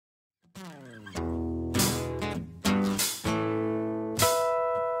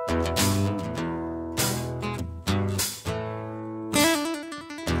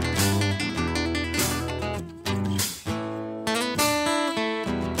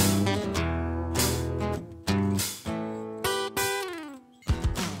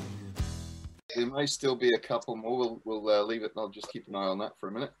there may still be a couple more. We'll leave it. I'll just keep an eye on that for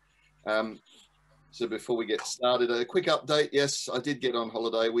a minute. So before we get started, a quick update. Yes, I did get on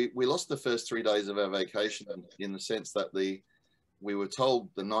holiday. We lost the first 3 days of our vacation in the sense that we were told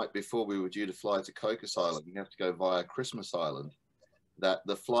the night before we were due to fly to Cocos Island, you have to go via Christmas Island, that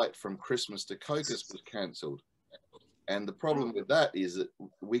the flight from Christmas to Cocos was cancelled. And the problem with that is that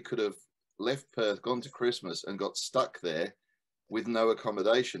we could have left Perth, gone to Christmas and got stuck there with no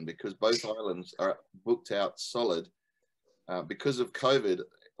accommodation because both islands are booked out solid. Because of COVID,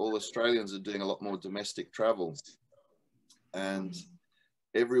 all Australians are doing a lot more domestic travel. And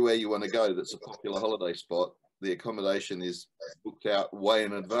everywhere you want to go that's a popular holiday spot, the accommodation is booked out way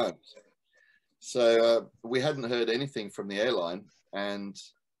in advance. So we hadn't heard anything from the airline, and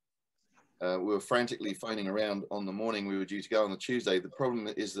we were frantically phoning around on the morning we were due to go on the Tuesday. The problem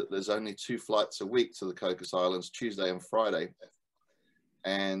is that there's only 2 flights a week to the Cocos Islands, Tuesday and Friday.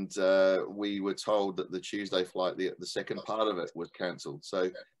 And we were told that the Tuesday flight, the second part of it, was cancelled.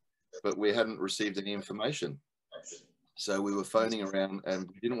 So, but we hadn't received any information. So we were phoning around and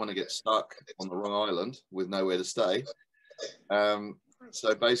we didn't want to get stuck on the wrong island with nowhere to stay.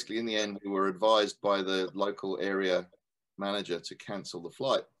 So basically in the end, we were advised by the local area manager to cancel the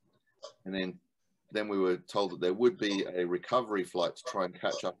flight. And then we were told that there would be a recovery flight to try and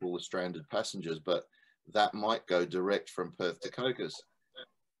catch up all the stranded passengers, but that might go direct from Perth to Cocos.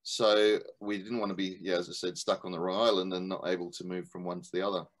 So we didn't want to be, yeah, as I said, stuck on the wrong island and not able to move from one to the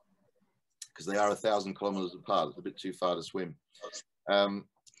other, because they are 1,000 kilometers apart. It's a bit too far to swim.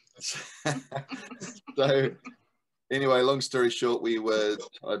 So anyway, long story short, we were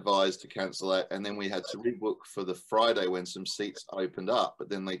advised to cancel that, and then we had to rebook for the Friday when some seats opened up, but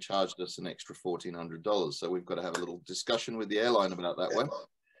then they charged us an extra $1,400. So we've got to have a little discussion with the airline about that one.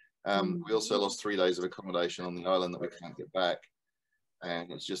 We also lost 3 days of accommodation on the island that we can't get back.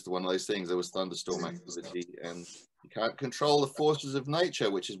 And it's just one of those things. There was thunderstorm activity, and you can't control the forces of nature,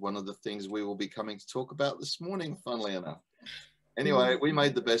 which is one of the things we will be coming to talk about this morning, funnily enough. Anyway, we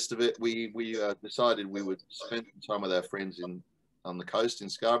made the best of it. We decided we would spend some time with our friends on the coast in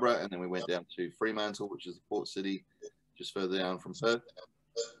Scarborough, and then we went down to Fremantle, which is the port city just further down from Perth.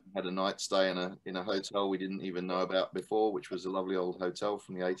 Had a night stay in a hotel we didn't even know about before, which was a lovely old hotel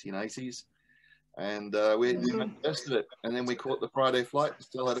from the 1880s. And we made the best of it. And then we caught the Friday flight and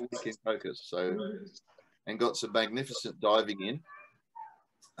still had a week in Cocos. So, and got some magnificent diving in.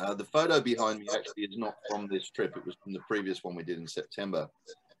 The photo behind me actually is not from this trip. It was from the previous one we did in September,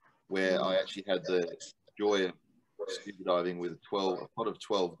 where I actually had the joy of scuba diving with a pot of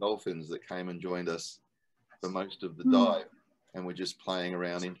 12 dolphins that came and joined us for most of the dive. And were just playing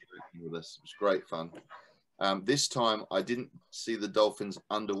around, interacting with us. It was great fun. This time I didn't see the dolphins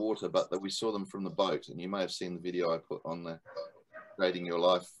underwater, but we saw them from the boat. And you may have seen the video I put on the Creating Your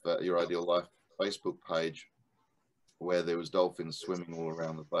Life, Your Ideal Life Facebook page, where there was dolphins swimming all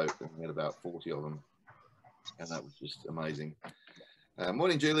around the boat, and we had about 40 of them. And that was just amazing.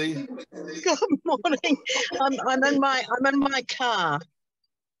 Morning, Julie. Good morning. I'm in my car.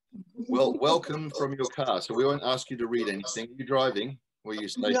 Well, welcome from your car. So we won't ask you to read anything. Are you driving? Or are you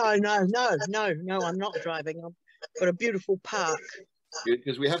stationed? No, I'm not driving. I've got a beautiful park.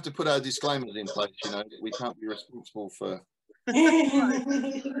 Because we have to put our disclaimers in place, you know. We can't be responsible for... A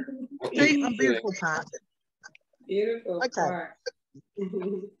beautiful park. Beautiful park.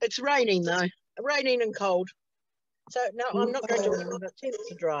 It's raining though. Raining and cold. So no, I'm not going to attempt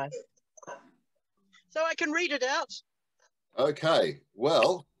to drive. So I can read it out. Okay,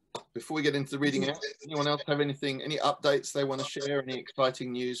 well, before we get into the reading out, anyone else have any updates they want to share, any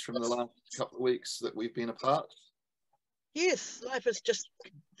exciting news from the last couple of weeks that we've been apart? Yes, life has just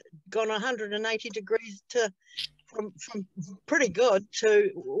gone 180 degrees from pretty good to,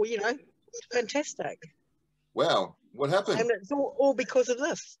 you know, fantastic. Wow, what happened? And it's all because of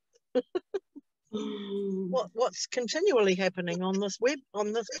this. What's continually happening on this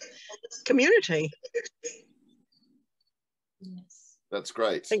community. Yes. That's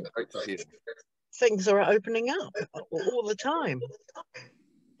great. Great to hear. Things are opening up all the time,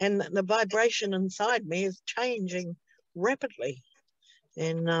 and the vibration inside me is changing rapidly,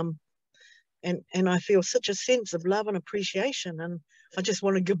 and I feel such a sense of love and appreciation, and I just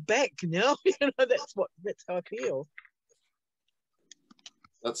want to give back. You know, that's how I feel.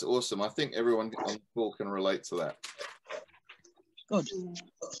 That's awesome. I think everyone on the call can relate to that. Good.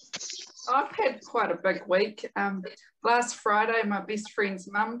 I've had quite a big week. Last Friday, my best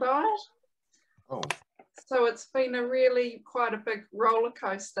friend's mum died. Oh. So it's been quite a big roller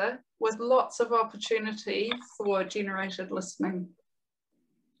coaster with lots of opportunity for generated listening.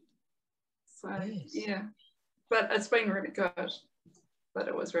 So, yes. Yeah, but it's been really good. but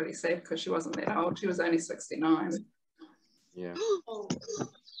it was really sad because she wasn't that old. She was only 69. Yeah.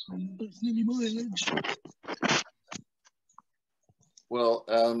 That's nearly my age. Well,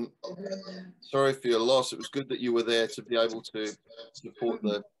 sorry for your loss. It was good that you were there to be able to support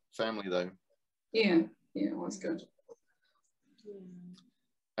the family, though. Yeah, it was good.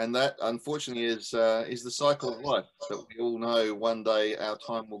 And that, unfortunately, is the cycle of life, that we all know one day our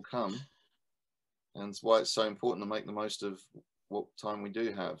time will come. And it's why it's so important to make the most of what time we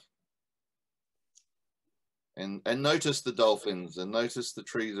do have. And notice the dolphins, and notice the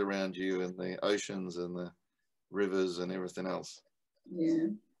trees around you, and the oceans and the rivers and everything else. Yeah.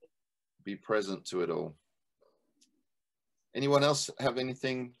 Be present to it all. Anyone else have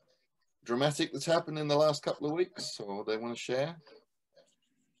anything dramatic that's happened in the last couple of weeks, or they want to share?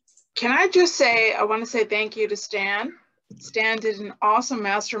 Can I just say, I want to say thank you to Stan. Stan did an awesome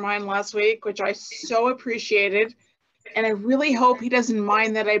mastermind last week, which I so appreciated. And I really hope he doesn't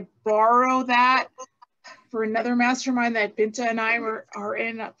mind that I borrow that for another mastermind that Binta and I are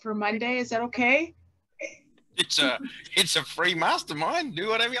in for Monday. Is that okay? It's a free mastermind. Do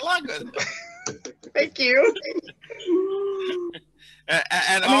whatever you like with it. Thank you.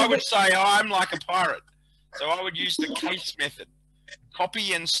 And I would say I'm like a pirate. So I would use the case method.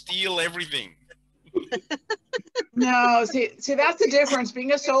 Copy and steal everything. No, see, that's the difference.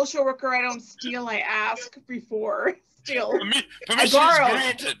 Being a social worker, I don't steal. I ask before steal. Permission is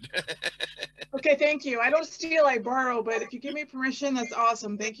granted. Okay, thank you. I don't steal, I borrow. But if you give me permission, that's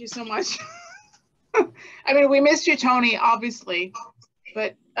awesome. Thank you so much. I mean, we missed you, Tony, obviously.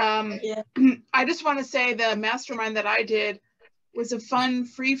 But Yeah. I just want to say the mastermind that I did was a fun,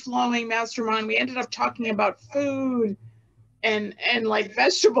 free-flowing mastermind. We ended up talking about food and like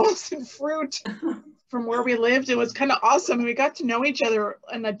vegetables and fruit from where we lived. It was kind of awesome. We got to know each other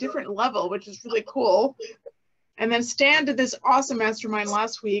on a different level, which is really cool. And then Stan did this awesome mastermind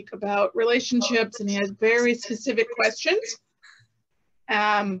last week about relationships, and he had very specific questions,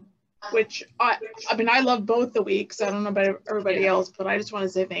 which I mean, I love both the weeks. I don't know about everybody else, but I just want to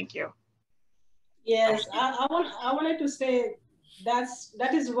say thank you. Yes, I wanted to say that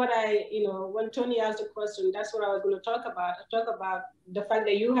is what I, when Tony asked the question, that's what I was going to talk about. Talk about the fact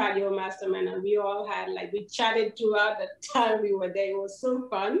that you had your mastermind and we all had, like, we chatted throughout the time we were there. It was so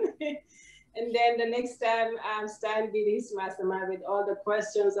fun. And then the next time Stan did his mastermind with all the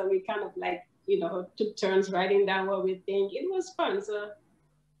questions, and we kind of like, took turns writing down what we think. It was fun. So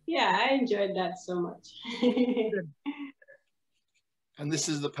yeah, I enjoyed that so much. And this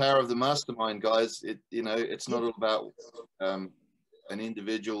is the power of the mastermind, guys. It's not all about an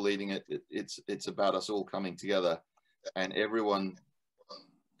individual leading it. It's about us all coming together, and everyone's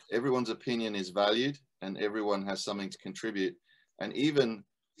opinion is valued, and everyone has something to contribute. And even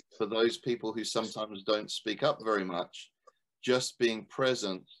for those people who sometimes don't speak up very much, just being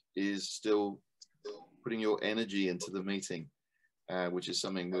present is still putting your energy into the meeting, which is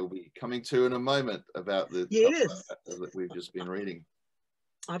something we'll be coming to in a moment about the that we've just been reading.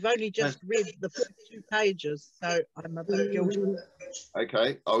 I've only just read the first 2 pages, so I'm a bit guilty.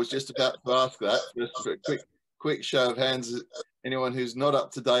 Okay, I was just about to ask that. Just a quick show of hands. Anyone who's not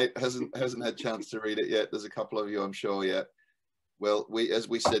up to date, hasn't had a chance to read it yet. There's a couple of you, I'm sure, yet. Well, as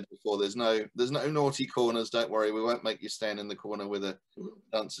we said before, there's no naughty corners. Don't worry, we won't make you stand in the corner with a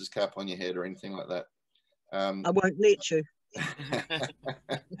duncer's cap on your head or anything like that. I won't let you.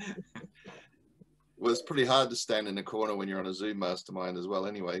 Well, it's pretty hard to stand in a corner when you're on a Zoom mastermind as well,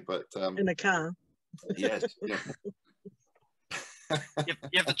 anyway. But in a car. Yes. Yeah. You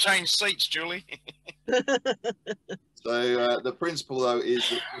have to change seats, Julie. So the principle, though, is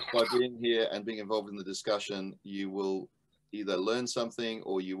that just by being here and being involved in the discussion, you will either learn something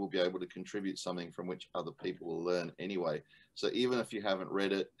or you will be able to contribute something from which other people will learn anyway. So even if you haven't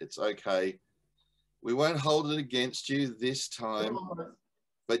read it, it's okay. We won't hold it against you this time,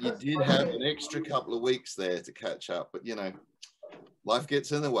 but you did have an extra couple of weeks there to catch up. But, life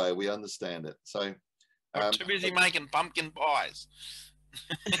gets in the way. We understand it. So I'm too busy making pumpkin pies.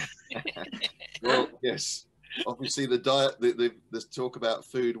 Well, yes. Obviously, the diet, the talk about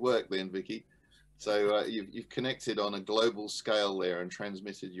food work then, Vicky. So you've connected on a global scale there and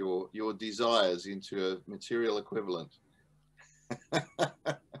transmitted your desires into a material equivalent.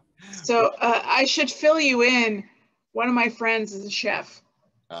 So I should fill you in. One of my friends is a chef,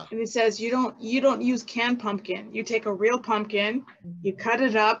 and he says you don't use canned pumpkin. You take a real pumpkin, you cut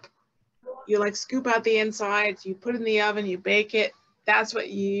it up, you like scoop out the insides, you put it in the oven, you bake it. That's what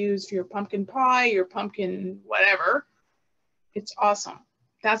you use for your pumpkin pie, your pumpkin whatever. It's awesome.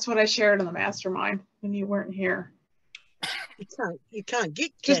 That's what I shared in the mastermind when you weren't here. You can't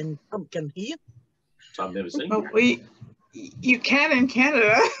get canned pumpkin here. I've never seen But that. You can in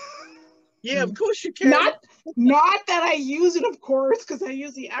Canada. Yeah, of course you can. Not that I use it, of course, because I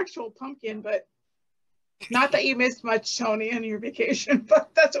use the actual pumpkin, but not that you missed much, Tony, on your vacation, but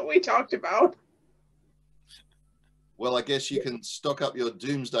that's what we talked about. Well, I guess you can stock up your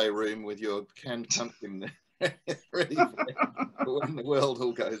doomsday room with your canned pumpkin ready for when the world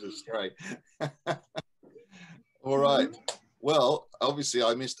all goes astray. All right. Well, obviously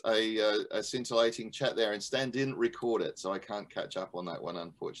I missed a scintillating chat there, and Stan didn't record it, so I can't catch up on that one,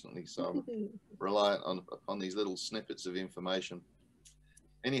 unfortunately. So I'm reliant upon these little snippets of information.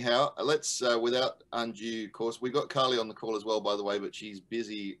 Anyhow, let's, without undue course, we've got Carly on the call as well, by the way, but she's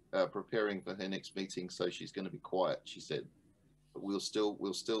busy preparing for her next meeting, so she's going to be quiet, she said. But we'll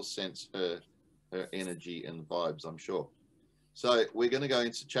still sense her energy and vibes, I'm sure. So we're going to go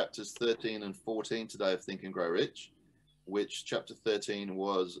into chapters 13 and 14 today of Think and Grow Rich, which chapter 13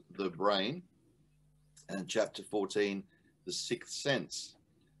 was the brain, and chapter 14, the sixth sense.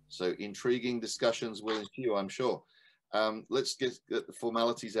 So intriguing discussions will ensue, I'm sure. Let's get the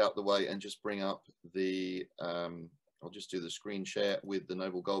formalities out the way and just bring up the, I'll just do the screen share with the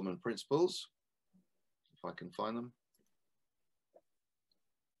Noble Goldman principles, if I can find them.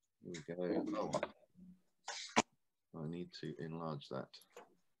 Here we go. Oh, I need to enlarge that.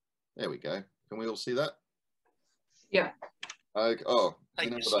 There we go. Can we all see that? Yeah. Okay. Oh, take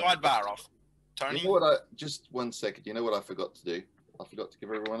you know your sidebar off, Tony. You know what just 1 second. You know what I forgot to do? I forgot to give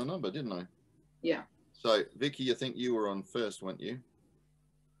everyone a number, didn't I? Yeah. So, Vicky, I think you were on first, weren't you?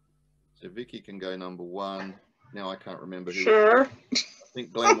 So, Vicky can go number 1. Now I can't remember who. Sure. I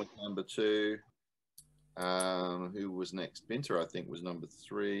think Glenn was number 2. Who was next? Binter, I think, was number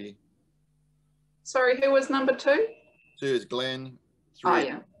 3. Sorry, who was number 2? 2 is Glenn. 3 Oh,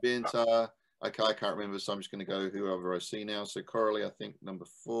 yeah. Binter. Okay, I can't remember, so I'm just going to go whoever I see now. So, Coralie, I think, number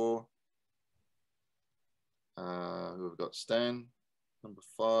 4. Who have got? Stan, number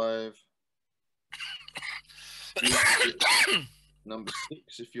 5. Number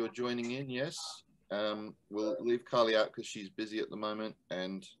 6, if you're joining in, yes. We'll leave Carly out because she's busy at the moment,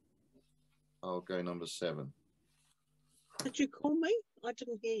 and I'll go number 7. Did you call me? I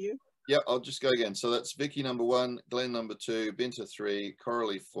didn't hear you. Yeah, I'll just go again. So that's Vicky number 1, Glenn number 2, Binter 3,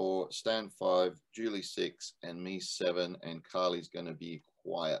 Coralie 4, Stan 5, Julie 6, and me 7. And Carly's going to be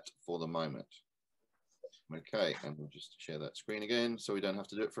quiet for the moment. Okay, and we'll just share that screen again so we don't have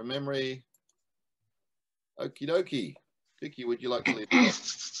to do it from memory. Okie dokie. Vicky, would you like to lead off?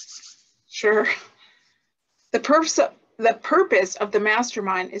 Sure. The purpose of the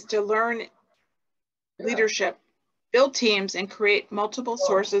mastermind is to learn leadership, build teams, and create multiple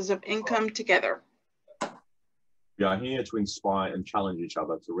sources of income together. We are here to inspire and challenge each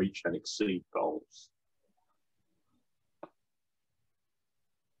other to reach and exceed goals.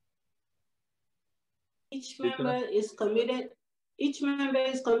 Each member is committed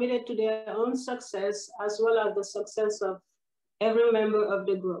to their own success as well as the success of every member of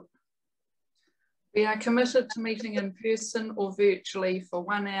the group. We are committed to meeting in person or virtually for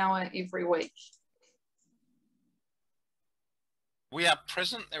 1 hour every week. We are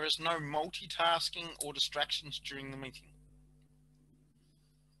present. There is no multitasking or distractions during the meeting.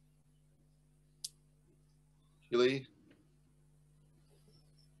 Julie?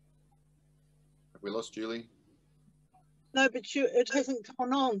 Have we lost Julie? No, but it hasn't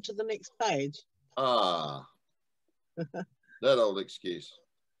gone on to the next page. Ah, that old excuse.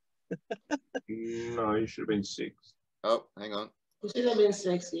 No, you should have been 6. Oh, hang on. It should have been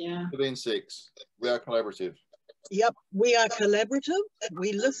 6, yeah. Should have been 6. We are collaborative. Yep, we are collaborative.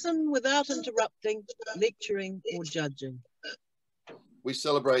 We listen without interrupting, lecturing, or judging. We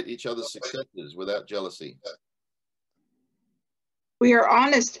celebrate each other's successes without jealousy. We are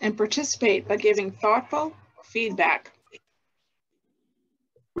honest and participate by giving thoughtful feedback.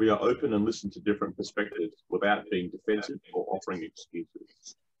 We are open and listen to different perspectives without being defensive or offering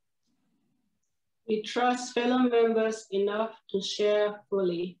excuses. We trust fellow members enough to share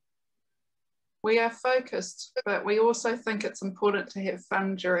fully. We are focused, but we also think it's important to have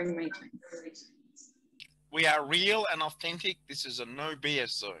fun during meetings. We are real and authentic. This is a no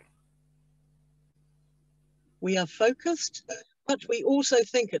BS zone. We are focused, but we also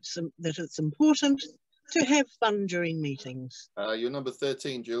think that it's important to have fun during meetings. You're number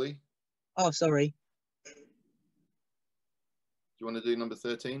 13, Julie. Oh, sorry. Do you want to do number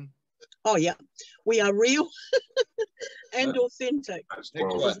 13? Oh, yeah. We are real and authentic. Next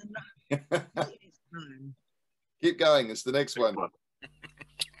one. Keep going. It's the next one.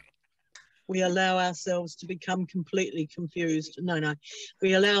 We allow ourselves to become completely confused. No.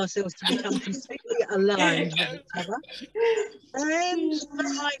 We allow ourselves to become completely aligned with each other. And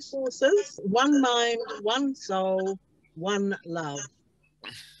the high forces, one mind, one soul, one love.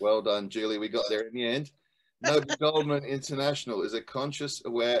 Well done, Julie. We got there in the end. Noble Goldman International is a conscious,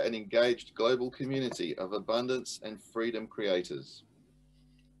 aware, and engaged global community of abundance and freedom creators.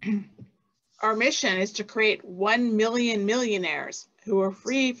 Our mission is to create 1 million millionaires who are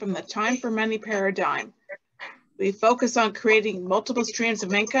free from the time for money paradigm. We focus on creating multiple streams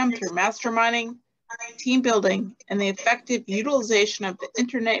of income through masterminding, team building, and the effective utilization of the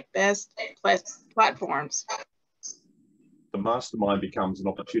internet-based platforms. The mastermind becomes an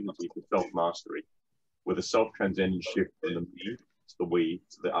opportunity for self-mastery, where the self-transcendent shift from the me to the we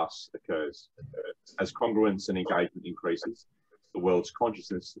to the us occurs. As congruence and engagement increases, the world's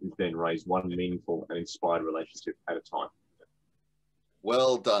consciousness is then raised one meaningful and inspired relationship at a time.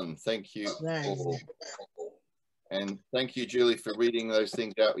 Well done. Thank you all. And thank you, Julie, for reading those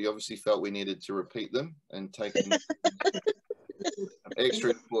things out. We obviously felt we needed to repeat them and take them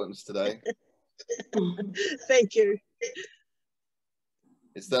extra importance today. Thank you.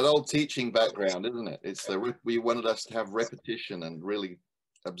 It's that old teaching background, isn't it? It's the we wanted us to have repetition and really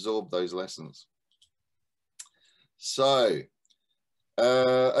absorb those lessons. So,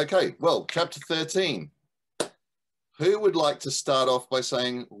 okay, well, chapter 13. Who would like to start off by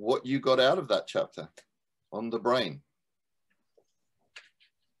saying what you got out of that chapter on the brain?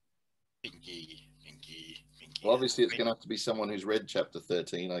 Pinky. Well, obviously, it's going to have to be someone who's read chapter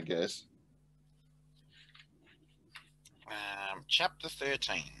 13, I guess. Chapter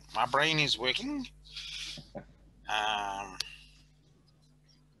 13. My brain is working. I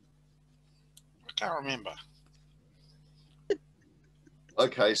can't remember.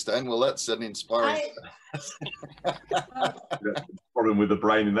 Okay, Stan. Well, that's an inspiring. Problem with the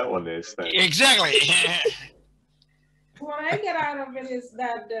brain in that one there, Stan. Exactly. What I get out of it is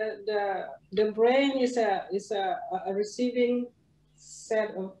that the brain is a receiving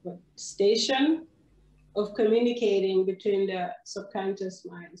set of station of communicating between the subconscious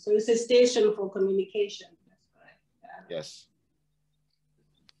mind. So it's a station for communication. That's right. Yes.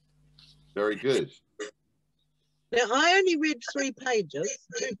 Very good. Now, I only read 3 pages.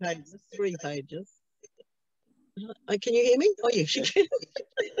 Can you hear me? Oh, yes, you can.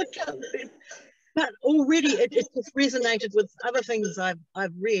 I can't read. But already it just resonated with other things I've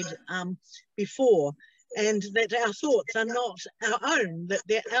read before, and that our thoughts are not our own, that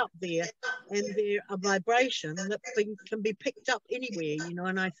they're out there and they're a vibration that can be picked up anywhere, you know.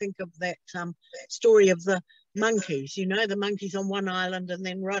 And I think of that story of the monkeys, you know, the monkeys on one island and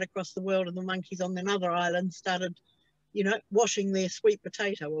then right across the world, and the monkeys on another island started, you know, washing their sweet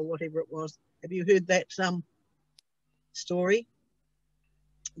potato or whatever it was. Have you heard that story?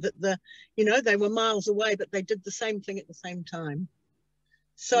 That you know, they were miles away, but they did the same thing at the same time.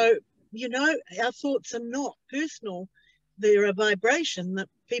 So, you know, our thoughts are not personal. They're a vibration that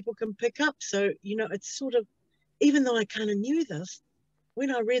people can pick up. So, you know, it's sort of, even though I kind of knew this,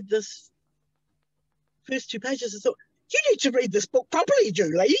 when I read this first 2 pages, I thought, you need to read this book properly,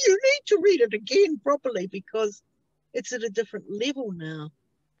 Julie. You need to read it again properly, because it's at a different level now.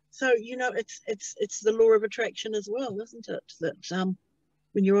 So, you know, it's the law of attraction as well, isn't it? That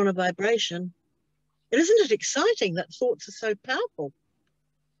when you're on a vibration, isn't it exciting that thoughts are so powerful?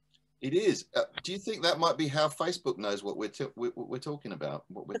 It is. Do you think that might be how Facebook knows what we're talking about,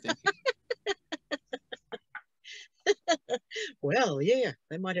 what we're thinking? Well, yeah,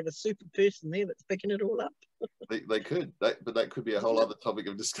 they might have a super person there that's picking it all up. They could, but that could be a whole other topic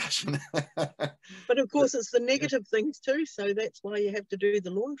of discussion. But of course, it's the negative things too. So that's why you have to do the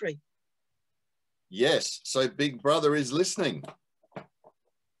laundry. Yes. So Big Brother is listening.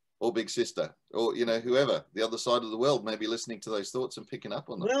 Or Big Sister, or, you know, whoever, the other side of the world may be listening to those thoughts and picking up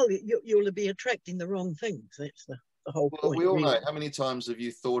on them. Well, you'll be attracting the wrong things. That's the whole point. We all know. How many times have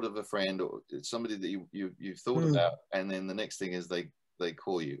you thought of a friend or somebody that you've thought about, and then the next thing is they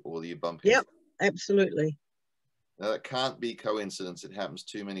call you or you bump into them? Absolutely. Now, that can't be coincidence. It happens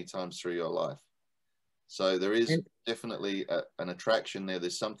too many times through your life. So there is definitely an attraction there.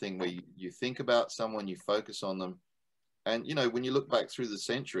 There's something where you think about someone, you focus on them. And, you know, when you look back through the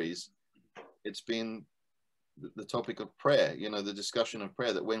centuries, it's been the topic of prayer, you know, the discussion of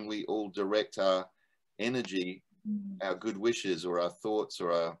prayer, that when we all direct our energy, our good wishes or our thoughts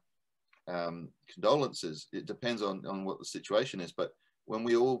or our condolences, it depends on what the situation is. But when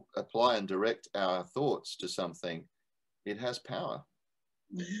we all apply and direct our thoughts to something, it has power.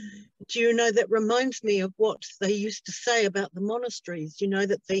 Do you know, that reminds me of what they used to say about the monasteries, you know,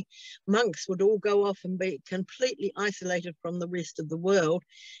 that the monks would all go off and be completely isolated from the rest of the world.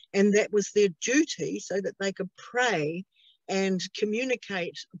 And that was their duty, so that they could pray and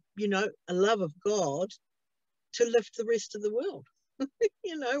communicate, you know, a love of God to lift the rest of the world.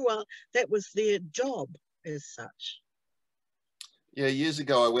 You know, well, that was their job as such. Yeah, years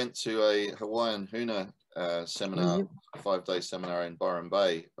ago I went to a Hawaiian Huna seminar, a 5-day seminar in Byron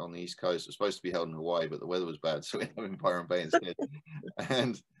Bay on the East Coast. It was supposed to be held in Hawaii, but the weather was bad, so we ended up in Byron Bay instead.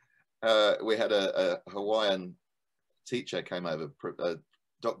 And we had a Hawaiian teacher came over,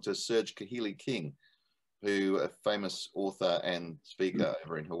 Dr. Serge Kahili King, who a famous author and speaker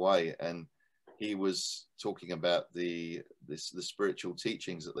over in Hawaii, and he was talking about the spiritual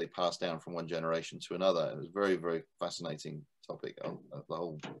teachings that they passed down from one generation to another. It was very, very fascinating topic. The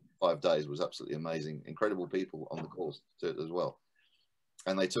whole 5 days was absolutely amazing. Incredible people on the course as well.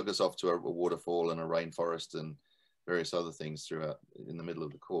 And they took us off to a waterfall and a rainforest and various other things throughout in the middle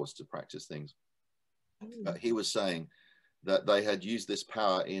of the course to practice things. But he was saying that they had used this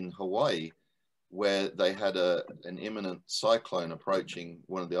power in Hawaii, where they had an imminent cyclone approaching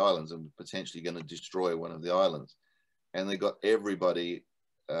one of the islands and potentially going to destroy one of the islands. And they got everybody,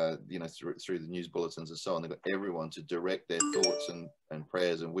 you know, through the news bulletins and so on, they got everyone to direct their thoughts and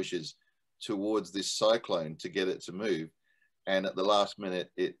prayers and wishes towards this cyclone to get it to move. And at the last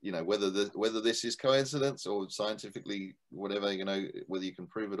minute, it, you know, whether this is coincidence or scientifically, whatever, you know, whether you can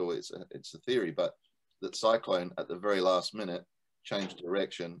prove it or it's a theory, but that cyclone at the very last minute changed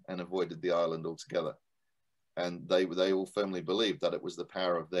direction and avoided the island altogether. And they all firmly believed that it was the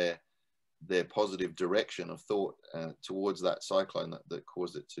power of their positive direction of thought towards that cyclone that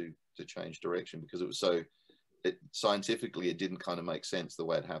caused it to change direction, because it was so, scientifically it didn't kind of make sense the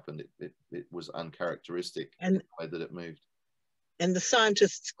way it happened. It was uncharacteristic in the way that it moved. And the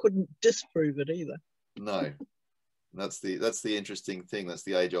scientists couldn't disprove it either. No. That's the interesting thing. That's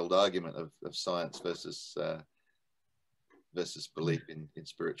the age-old argument of science versus belief in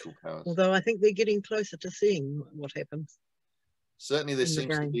spiritual powers. Although I think they're getting closer to seeing what happens. Certainly there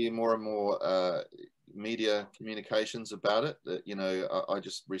seems to be more and more media communications about it. You know, I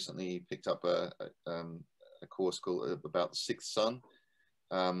just recently picked up a course called about the sixth sun.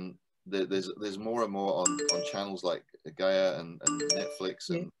 There's more and more on channels like Gaia and Netflix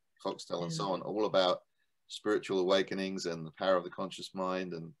and Foxtel and so on, all about spiritual awakenings and the power of the conscious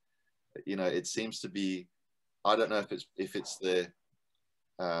mind. And you know, it seems to be, I don't know if it's the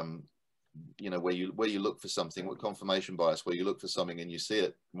you know, where you look for something, what confirmation bias, where you look for something and you see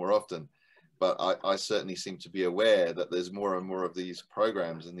it more often. But I certainly seem to be aware that there's more and more of these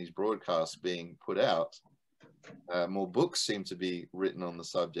programs and these broadcasts being put out. More books seem to be written on the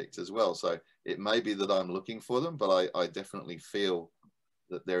subject as well. So it may be that I'm looking for them, but I definitely feel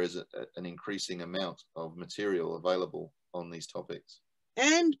that there is an increasing amount of material available on these topics.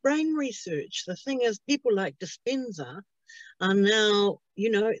 And brain research. The thing is, people like Dispenza are now, you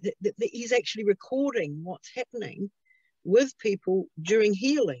know, he's actually recording what's happening with people during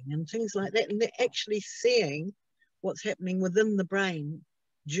healing and things like that. And they're actually seeing what's happening within the brain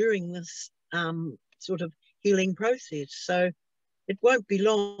during this sort of healing process. So it won't be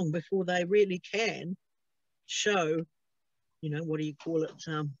long before they really can show, you know, what do you call it,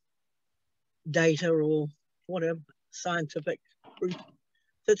 data or whatever, scientific proof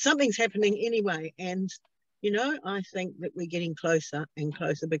that something's happening anyway. And, you know, I think that we're getting closer and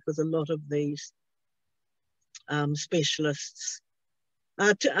closer because a lot of these specialists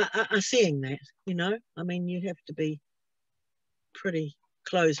are seeing that, you know. I mean, you have to be pretty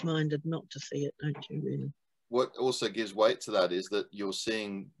close-minded not to see it, don't you, really? What also gives weight to that is that you're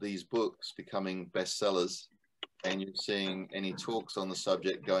seeing these books becoming bestsellers, and you're seeing any talks on the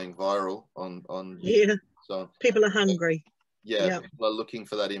subject going viral on yeah. So people are hungry. Yeah, people are looking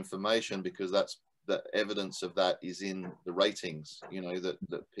for that information because that's the evidence of that is in the ratings. You know, that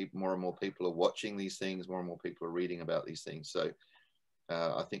people, more and more people are watching these things, more and more people are reading about these things. So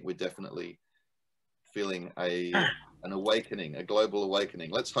I think we're definitely feeling an awakening, a global awakening.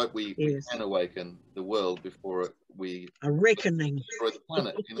 Let's hope we can awaken the world before we destroy the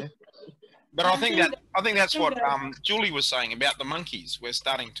planet, you know. But I think that's what Julie was saying about the monkeys. We're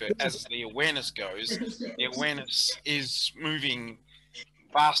starting to, as the awareness goes, the awareness is moving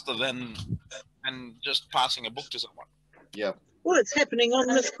faster than just passing a book to someone. Yeah. Well, it's happening on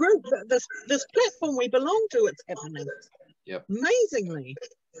this group, this platform we belong to. It's happening. Yep. Amazingly.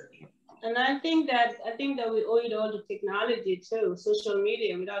 And I think that we owe it all to technology too, social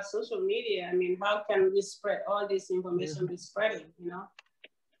media. Without social media, I mean, how can we spread all this information we're spreading, you know?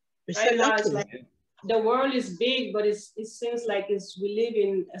 Right now, it's like the world is big, but it seems like we live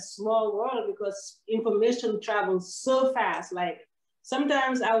in a small world because information travels so fast. Like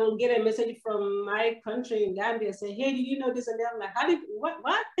sometimes I will get a message from my country in Gambia say, "Hey, did you know this?" And I'm like, what?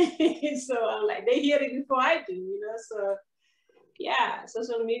 So I'm like, they hear it before I do, you know? So yeah,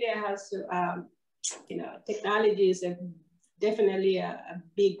 social media has to, you know, technology is definitely a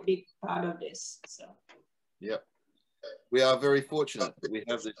big part of this. So. Yep. we are very fortunate that we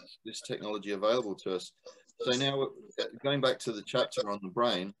have this technology available to us. So now, going back to the chapter on the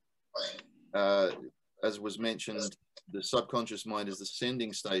brain, as was mentioned, the subconscious mind is the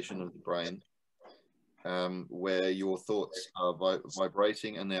sending station of the brain, where your thoughts are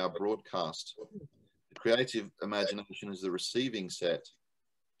vibrating and they are broadcast. The creative imagination is the receiving set.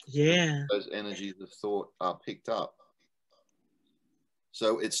 Yeah. Those energies of thought are picked up.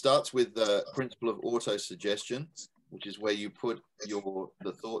 So it starts with the principle of auto-suggestion, which is where you put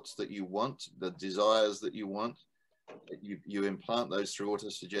the thoughts that you want, the desires that you want. You implant those through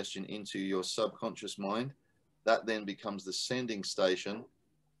auto-suggestion into your subconscious mind. That then becomes the sending station,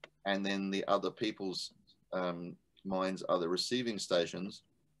 and then the other people's minds are the receiving stations,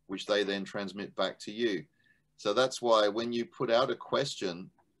 which they then transmit back to you. So that's why when you put out a question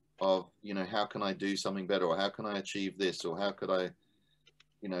of, you know, how can I do something better, or how can I achieve this, or how could I,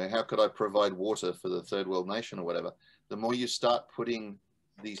 you know, how could I provide water for the third world nation or whatever, the more you start putting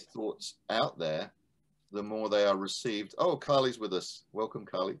these thoughts out there, the more they are received. Oh, Carly's with us. Welcome,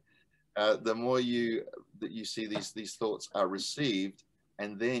 Carly. The more that you see these thoughts are received,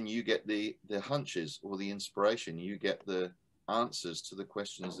 and then you get the hunches or the inspiration. You get the answers to the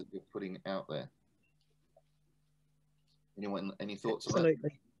questions that you're putting out there. Anyone, any thoughts on that?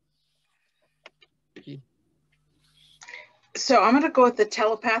 Absolutely. Vicky? So I'm going to go with the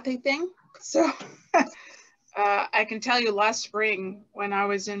telepathy thing. So I can tell you last spring when I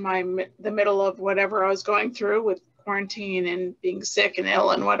was in the middle of whatever I was going through with quarantine and being sick and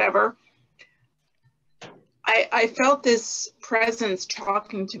ill and whatever, I felt this presence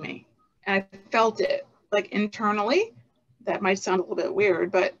talking to me, and I felt it like internally. That might sound a little bit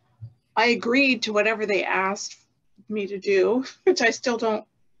weird, but I agreed to whatever they asked me to do, which I still don't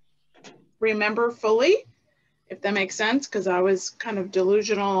remember fully, if that makes sense, because I was kind of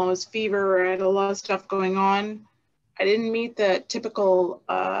delusional. I was fever. I had a lot of stuff going on. I didn't meet the typical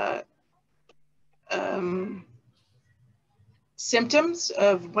symptoms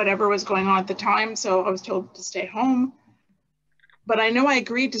of whatever was going on at the time. So I was told to stay home. But I know I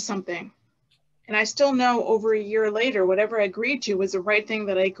agreed to something. And I still know over a year later, whatever I agreed to was the right thing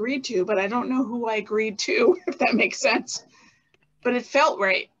that I agreed to, but I don't know who I agreed to, if that makes sense. But it felt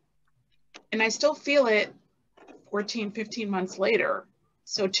right. And I still feel it 14, 15 months later.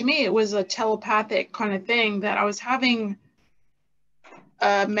 So to me, it was a telepathic kind of thing that I was having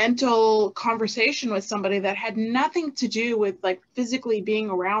a mental conversation with somebody that had nothing to do with like physically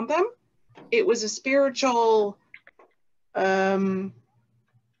being around them. It was a spiritual, Kelly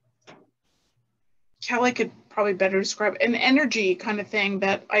could probably better describe, an energy kind of thing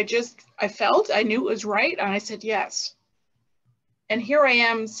that I felt, I knew it was right, and I said yes. And here I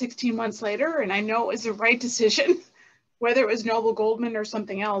am 16 months later, and I know it was the right decision. Whether it was Noble Goldman or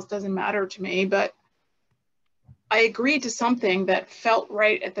something else doesn't matter to me, but I agreed to something that felt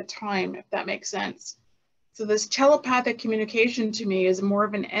right at the time, if that makes sense. So this telepathic communication to me is more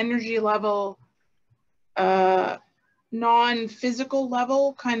of an energy level, non-physical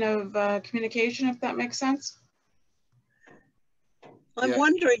level kind of communication, if that makes sense. I'm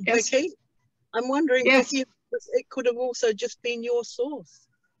wondering, Yes. Vicky, I'm wondering Yes. if it could have also just been your source.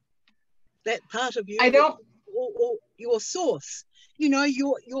 That part of you. I don't. Or your source. You know,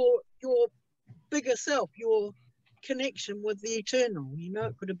 your bigger self, your connection with the eternal. You know,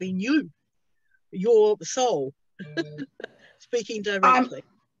 it could have been you, your soul, speaking directly.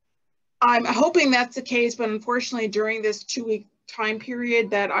 I'm hoping that's the case, but unfortunately during this 2-week time period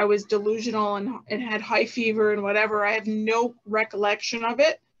that I was delusional and had high fever and whatever, I have no recollection of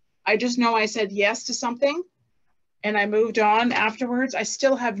it. I just know I said yes to something and I moved on afterwards. I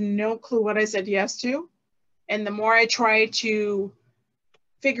still have no clue what I said yes to. And the more I try to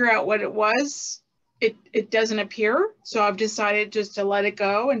figure out what it was, it doesn't appear. So I've decided just to let it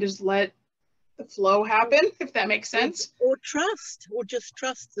go and just let the flow happen, if that makes sense. Or just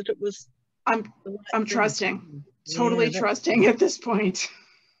trust that it was. I'm trusting, totally trusting at this point.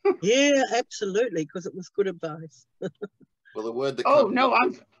 Yeah, absolutely, because it was good advice. Well, the word that no,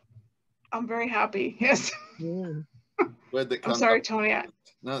 I'm very happy. Yes. Yeah. Word that comes I'm sorry, up, Tony.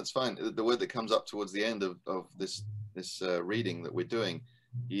 No, it's fine. The word that comes up towards the end of this reading that we're doing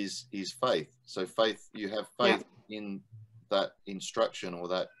is faith. So faith, you have faith in that instruction or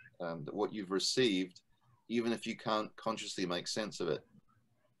that what you've received, even if you can't consciously make sense of it.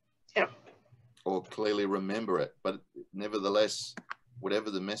 Yep. Or clearly remember it, but nevertheless,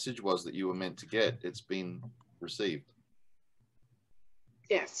 whatever the message was that you were meant to get, it's been received.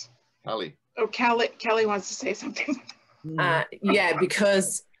 Yes. Kelly. Oh, Kelly wants to say something. Yeah,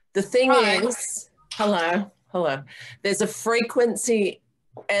 because the thing is, hello, there's a frequency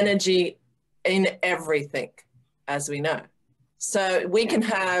energy in everything. as we know. So we can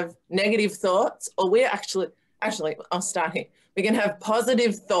have negative thoughts, or we're actually, I'll start here. We can have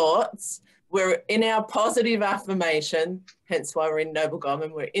positive thoughts. We're in our positive affirmation, hence why we're in Noble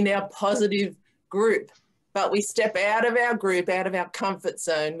Goldman. We're in our positive group, but we step out of our group, out of our comfort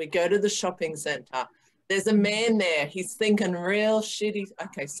zone. We go to the shopping center. There's a man there. He's thinking real shitty.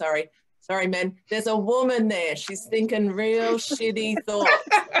 Okay, sorry, man. There's a woman there. She's thinking real shitty thoughts.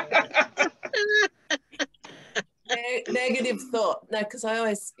 Negative thought. No,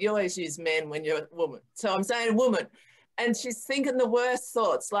 because you always use men when you're a woman. So I'm saying woman. And she's thinking the worst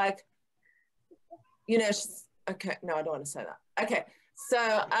thoughts, like, you know, okay, no, I don't want to say that. Okay,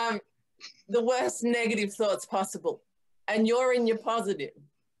 so the worst negative thoughts possible. And you're in your positive.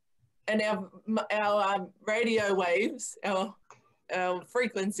 And our radio waves, our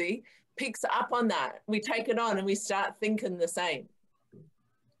frequency picks up on that. We take it on and we start thinking the same.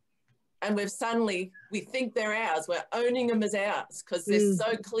 And we think they're ours. We're owning them as ours because they're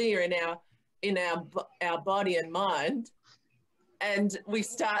so clear in our body and mind. And we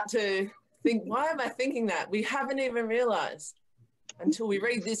start to think, why am I thinking that? We haven't even realized until we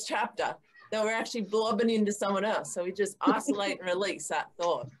read this chapter that we're actually blobbing into someone else. So we just isolate and release that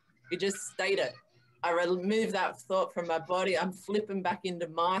thought. We just state it. I remove that thought from my body. I'm flipping back into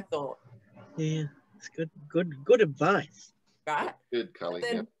my thought. Yeah, it's good advice. Right? Good, Cully.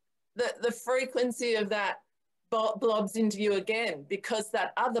 Then the frequency of that blobs into you again, because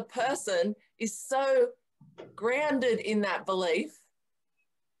that other person is so grounded in that belief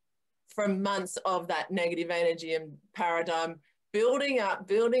from months of that negative energy and paradigm building up,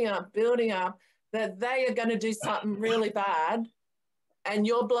 that they are going to do something really bad, and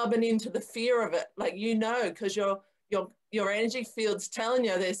you're blobbing into the fear of it, like, you know, because your energy field's telling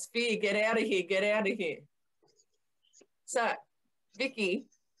you there's fear, get out of here, get out of here. So Vicky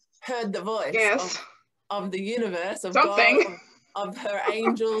heard the voice of the universe, of God, of her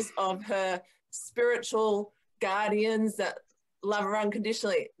angels, of her spiritual guardians that love her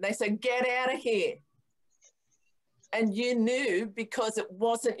unconditionally. They said, get out of here. And you knew, because it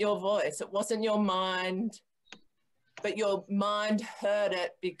wasn't your voice, it wasn't your mind, but your mind heard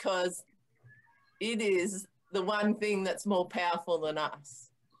it, because it is the one thing that's more powerful than us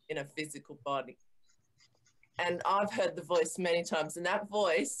in a physical body. And I've heard the voice many times, and that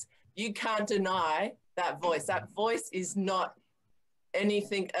voice, you can't deny that voice. That voice is not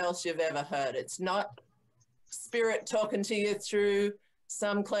anything else you've ever heard. It's not spirit talking to you through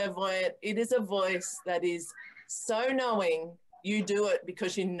some clairvoyant. It is a voice that is so knowing. You do it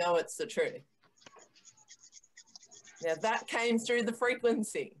because you know it's the truth. Now that came through the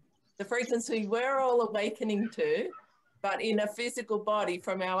frequency we're all awakening to, but in a physical body,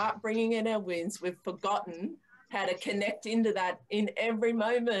 from our upbringing and our wounds, we've forgotten how to connect into that in every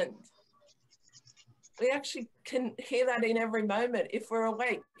moment. We actually can hear that in every moment if we're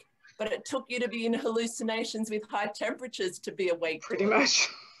awake, but it took you to be in hallucinations with high temperatures to be awake. Pretty much.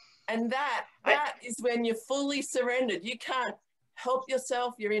 And that is when you're fully surrendered. You can't help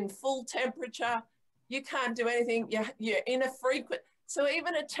yourself. You're in full temperature. You can't do anything. You're in a frequency. So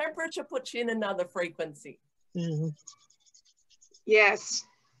even a temperature puts you in another frequency. Mm-hmm. Yes.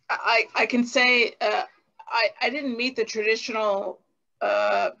 I can say I didn't meet the traditional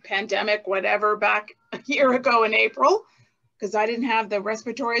pandemic, whatever, back a year ago in April, because I didn't have the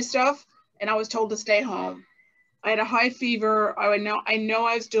respiratory stuff, and I was told to stay home. I had a high fever. I know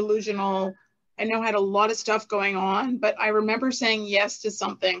I was delusional. I know I had a lot of stuff going on, but I remember saying yes to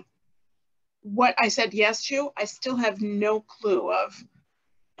something. What I said yes to, I still have no clue of.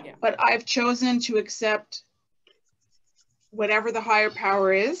 Yeah. But I've chosen to accept whatever the higher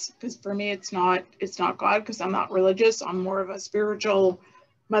power is, because for me it's not God, because I'm not religious. I'm more of a spiritual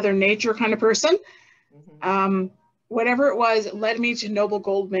Mother Nature kind of person. Mm-hmm. Whatever it was, it led me to Noble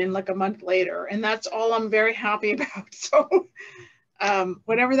Goldman like a month later, and that's all I'm very happy about. So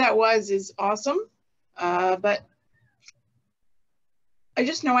whatever that was is awesome, but I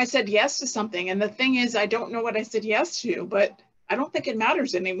just know I said yes to something, and the thing is, I don't know what I said yes to, but I don't think it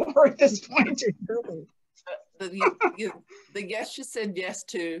matters anymore at this point. The yes you said yes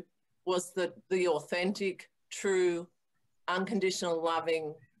to was the authentic, true, unconditional,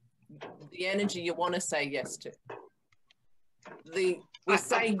 loving, the energy you want to say yes to. We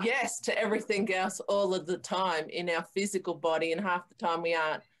say yes to everything else all of the time in our physical body, and half the time we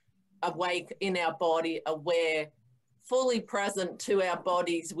aren't awake in our body, aware, fully present to our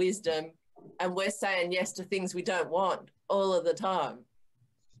body's wisdom, and we're saying yes to things we don't want all of the time.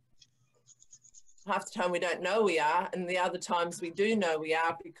 Half the time we don't know we are, and the other times we do know we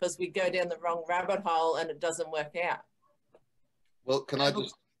are, because we go down the wrong rabbit hole and it doesn't work out. Well, can I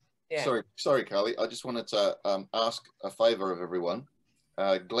just Yeah. Sorry, Carly. I just wanted to ask a favor of everyone.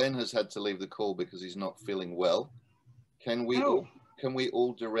 Glenn has had to leave the call because he's not feeling well. Can we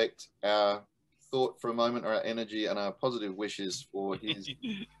all direct our thought for a moment, or our energy and our positive wishes for his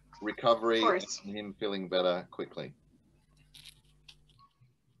recovery and him feeling better quickly?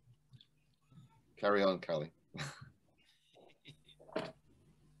 Carry on, Carly.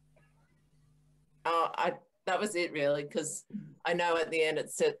 That was it really, because I know at the end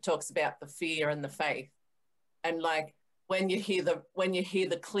it talks about the fear and the faith, and like when you hear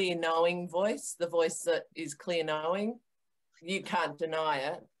the clear knowing voice, the voice that is clear knowing, you can't deny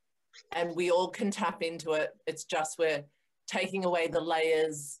it, and we all can tap into it. It's just we're taking away the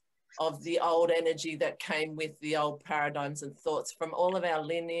layers of the old energy that came with the old paradigms and thoughts from all of our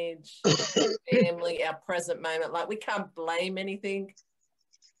lineage, family, our present moment. Like we can't blame anything,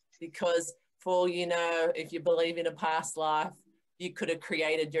 because for all you know, if you believe in a past life, you could have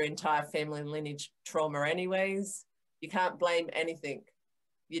created your entire family lineage trauma anyways. You can't blame anything.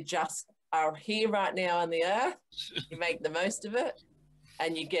 You just are here right now on the earth. You make the most of it,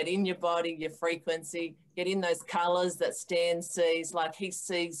 and you get in your body, your frequency, get in those colors that Stan sees. Like he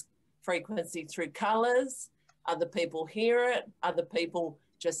sees frequency through colors. Other people hear it. Other people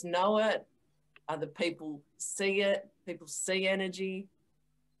just know it. Other people see it. People see energy.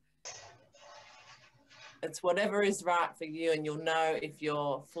 It's whatever is right for you, and you'll know if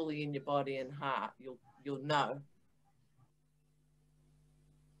you're fully in your body and heart. You'll know.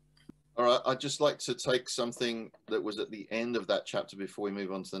 All right, I'd just like to take something that was at the end of that chapter before we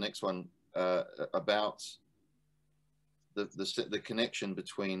move on to the next one, about the connection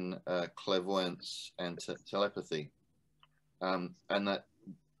between clairvoyance and telepathy, and that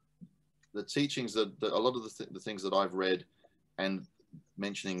the teachings that a lot of the things that I've read, and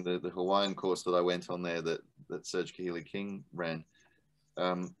mentioning the Hawaiian course that I went on there that Serge Kahili King ran,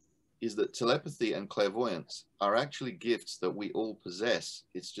 is that telepathy and clairvoyance are actually gifts that we all possess.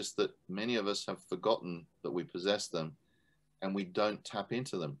 It's just that many of us have forgotten that we possess them, and we don't tap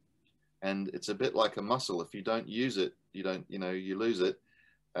into them. And it's a bit like a muscle. If you don't use it, you lose it.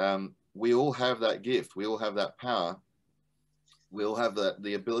 We all have that gift. We all have that power. We all have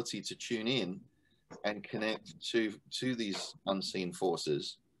the ability to tune in and connect to these unseen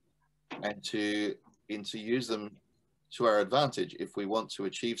forces, and to use them to our advantage. If we want to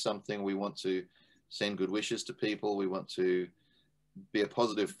achieve something, we want to send good wishes to people, we want to be a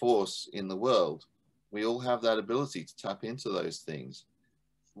positive force in the world, we all have that ability to tap into those things.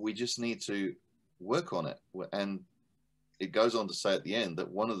 We just need to work on it. And it goes on to say at the end that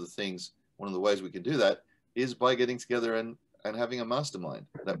one of the ways we can do that is by getting together and having a mastermind,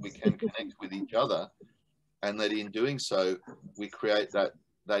 that we can connect with each other, and that in doing so, we create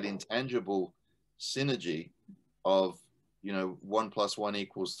that intangible synergy of, 1 + 1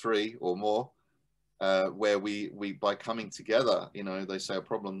 = 3 or more, where we by coming together, they say a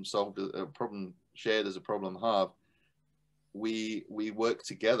problem shared is a problem halved. We work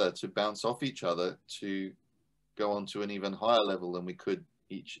together to bounce off each other to go on to an even higher level than we could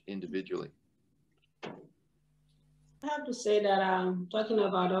each individually. I have to say that talking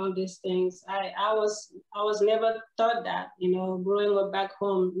about all these things, I was never taught that, growing up back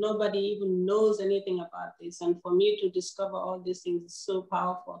home, nobody even knows anything about this. And for me to discover all these things is so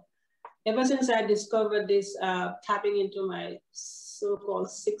powerful. Ever since I discovered this, tapping into my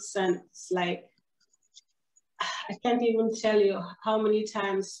so-called sixth sense, like, I can't even tell you how many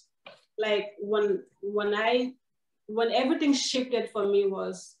times, like when everything shifted for me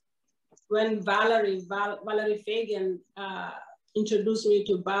was when Valerie Fagan introduced me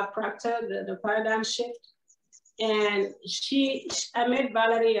to Bob Proctor, the paradigm shift. And I met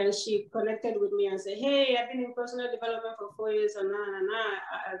Valerie, and she connected with me and said, "Hey, I've been in personal development for 4 years, and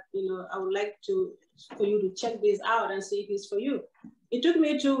I would like for you to check this out and see if it's for you." It took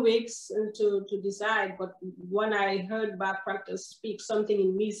me 2 weeks to decide, but when I heard Bob Proctor speak, something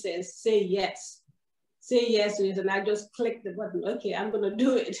in me says, "Say yes." Say yes to it, and I just clicked the button. Okay, I'm gonna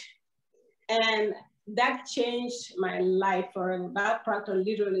do it. And that changed my life forever. Bob Proctor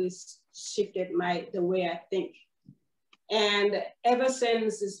literally shifted the way I think. And ever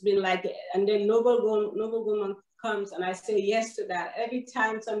since, it's been like, and then Noble Goldman comes, and I say yes to that. Every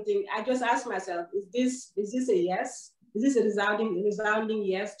time something, I just ask myself, is this a yes? Is this a resounding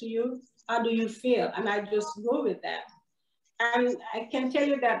yes to you? How do you feel? And I just go with that. And I can tell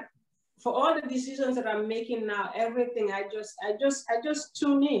you that for all the decisions that I'm making now, everything, I just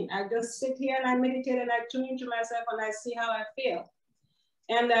tune in. I just sit here and I meditate and I tune into myself and I see how I feel.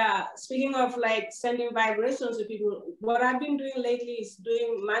 And speaking of like sending vibrations to people, what I've been doing lately is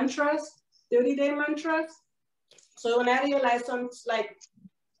doing mantras, 30-day mantras. So when I realized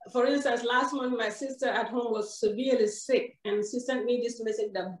for instance, last month, my sister at home was severely sick, and she sent me this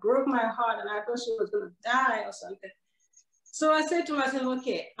message that broke my heart, and I thought she was going to die or something. So I said to myself,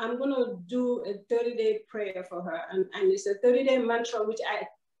 okay, I'm going to do a 30-day prayer for her. And it's a 30-day mantra, which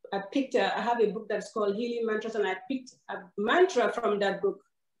I picked. I have a book that's called Healing Mantras, and I picked a mantra from that book.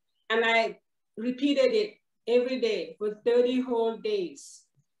 And I repeated it every day for 30 whole days.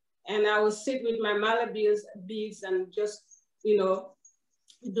 And I would sit with my mala beads and just, you know,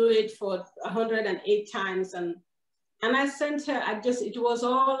 do it for 108 times. And I sent her, it was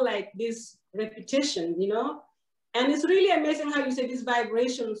all like this repetition, you know? And it's really amazing how you say these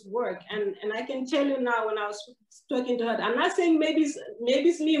vibrations work. And I can tell you now, when I was talking to her, I'm not saying maybe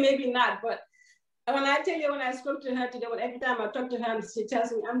it's me, maybe not, but when I tell you, when I spoke to her today, every time I talk to her, and she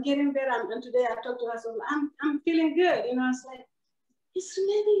tells me, I'm getting better. And today I talked to her, so I'm feeling good. You know, it's like, it's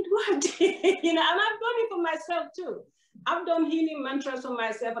maybe it worked. You know, and I've done it for myself too. I've done healing mantras for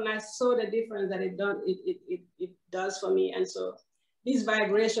myself, and I saw the difference that it does for me. And so these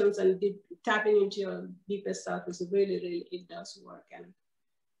vibrations and tapping into your deepest self is really, really, it does work. And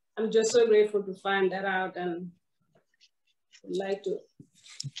I'm just so grateful to find that out, and would like to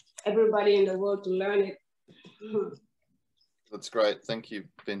everybody in the world to learn it. That's great. Thank you,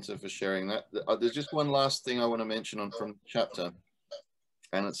 Binta, for sharing that. There's just one last thing I want to mention from the chapter,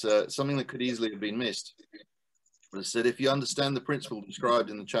 and it's something that could easily have been missed. It said, if you understand the principle described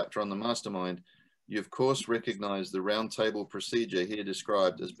in the chapter on the mastermind, you of course recognize the round table procedure here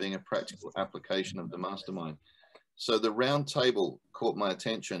described as being a practical application of the mastermind. So the round table caught my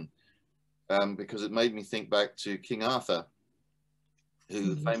attention because it made me think back to King Arthur,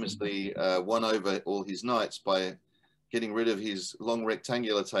 who famously won over all his knights by getting rid of his long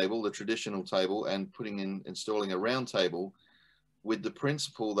rectangular table, the traditional table, and installing a round table, with the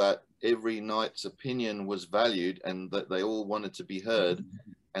principle that every knight's opinion was valued and that they all wanted to be heard.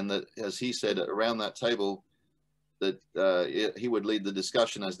 And that, as he said, around that table, that he would lead the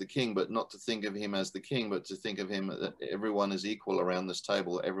discussion as the king, but not to think of him as the king, but to think of him that everyone is equal around this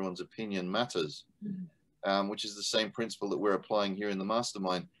table. Everyone's opinion matters, which is the same principle that we're applying here in the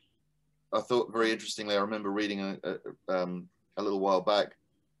mastermind. I thought very interestingly, I remember reading a little while back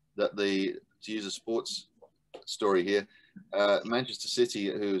that to use a sports story here, Manchester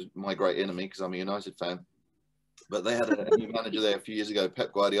City, who's my great enemy because I'm a United fan, but they had a new manager there a few years ago,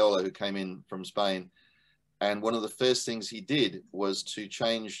 Pep Guardiola, who came in from Spain. And one of the first things he did was to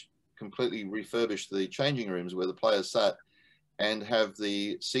completely refurbish the changing rooms where the players sat and have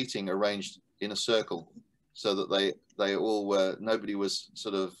the seating arranged in a circle so that they all were, nobody was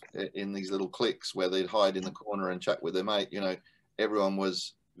sort of in these little cliques where they'd hide in the corner and chat with their mate. You know, everyone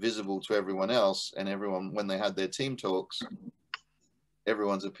was visible to everyone else, and everyone, when they had their team talks,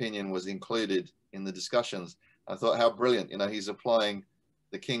 everyone's opinion was included in the discussions. I thought, how brilliant. You know, he's applying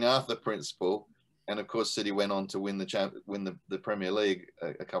the King Arthur principle, and of course City went on to win the Premier League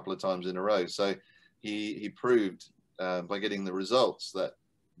a couple of times in a row. So he proved by getting the results that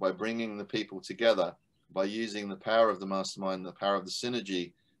by bringing the people together, by using the power of the mastermind, the power of the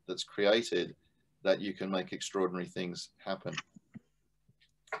synergy that's created, that you can make extraordinary things happen.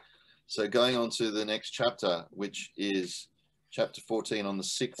 So going on to the next chapter, which is chapter 14 on the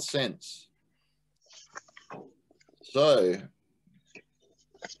sixth sense. So the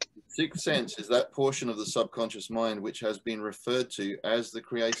sixth sense is that portion of the subconscious mind which has been referred to as the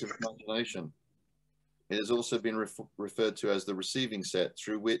creative imagination. It has also been referred to as the receiving set,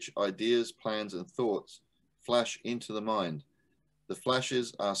 through which ideas, plans, and thoughts flash into the mind. The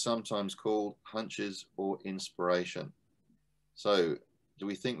flashes are sometimes called hunches or inspiration. So do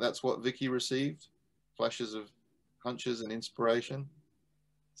we think that's what Vicky received? Flashes of hunches and inspiration?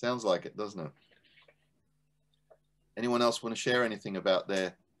 Sounds like it, doesn't it? Anyone else want to share anything about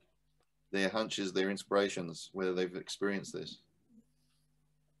their hunches, their inspirations, whether they've experienced this?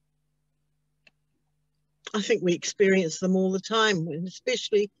 I think we experience them all the time,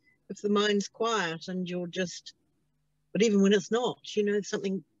 especially if the mind's quiet and you're just, but even when it's not, you know,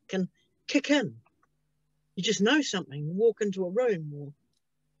 something can kick in. You just know something, you walk into a room or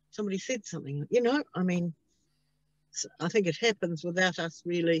somebody said something, you know, I mean, I think it happens without us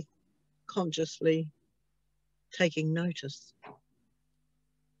really consciously taking notice.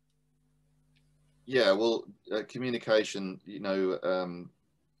 Yeah, well, communication, you know,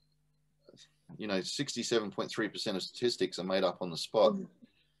 67.3% of statistics are made up on the spot.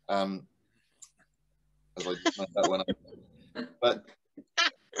 As I just made that one up. But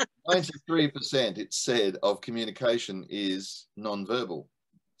 93%, it's said, of communication is non-verbal.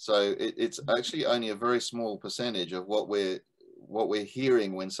 So it's actually only a very small percentage of what we're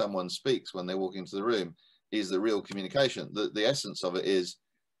hearing when someone speaks, when they walk into the room, is the real communication. The essence of it is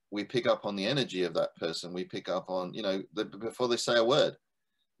we pick up on the energy of that person. We pick up on, you know, before they say a word,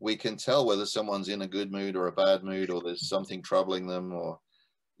 we can tell whether someone's in a good mood or a bad mood, or there's something troubling them, or,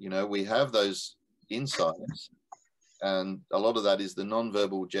 you know, we have those insights. And a lot of that is the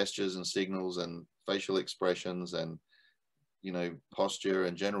non-verbal gestures and signals and facial expressions and, you know, posture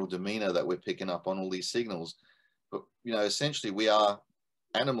and general demeanor that we're picking up on all these signals. But, you know, essentially we are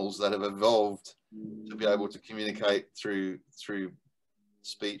animals that have evolved to be able to communicate through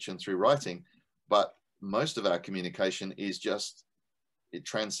speech and through writing. But most of our communication is just, it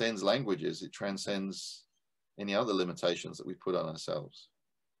transcends languages. It transcends any other limitations that we put on ourselves.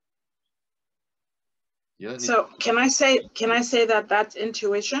 So can I say that that's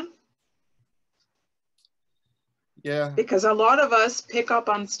intuition? Yeah. Because a lot of us pick up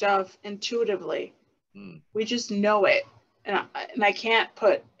on stuff intuitively. We just know it. And I can't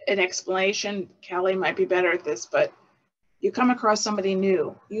put an explanation. Callie might be better at this, but you come across somebody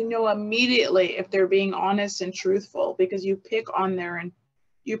new, you know immediately if they're being honest and truthful, because you pick up on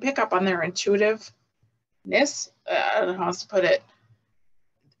their intuitiveness. I don't know how else to put it.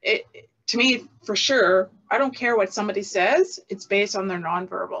 To me, for sure, I don't care what somebody says, it's based on their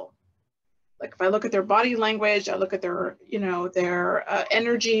nonverbal. Like if I look at their body language, I look at their, you know, their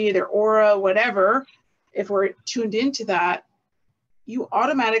energy, their aura, whatever, if we're tuned into that, you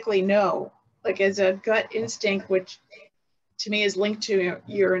automatically know, like as a gut instinct, which to me is linked to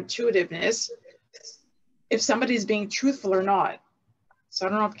your intuitiveness, if somebody's being truthful or not. So I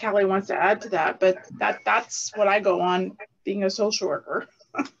don't know if Callie wants to add to that, but that's what I go on being a social worker.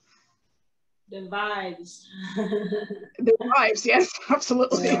 The vibes. The vibes, yes,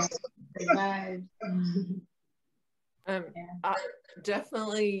 absolutely. Yeah, the vibes.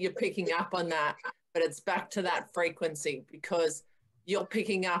 Definitely you're picking up on that, but it's back to that frequency, because you're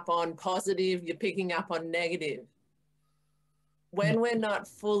picking up on positive, you're picking up on negative. When we're not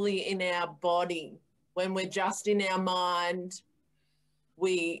fully in our body, when we're just in our mind,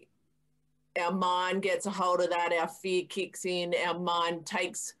 our mind gets a hold of that, our fear kicks in, our mind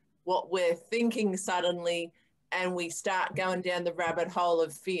takes what we're thinking suddenly, and we start going down the rabbit hole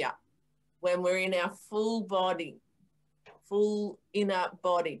of fear. When we're in our full body, full inner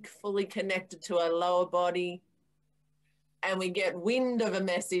body, fully connected to our lower body, and we get wind of a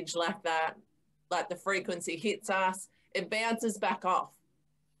message like that, like the frequency hits us, it bounces back off.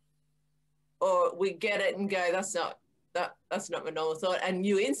 Or we get it and go, that's not my normal thought, and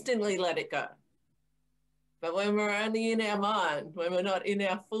you instantly let it go. But when we're only in our mind, when we're not in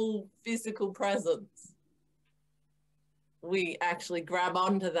our full physical presence, we actually grab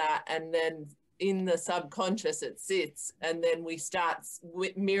onto that, and then in the subconscious it sits, and then we start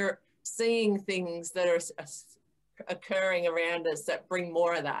seeing things that are occurring around us that bring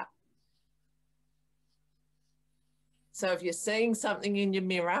more of that. So if you're seeing something in your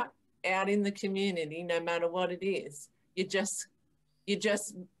mirror out in the community, no matter what it is, you just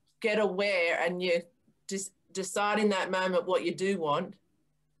get aware, and you just decide in that moment what you do want,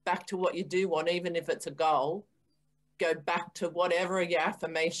 back to what you do want, even if it's a goal. Go back to whatever your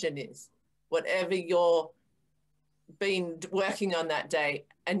affirmation is, whatever you're been working on that day.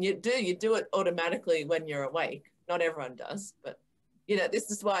 And you do it automatically when you're awake. Not everyone does, but you know, this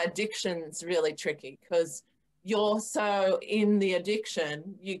is why addiction's really tricky, because you're so in the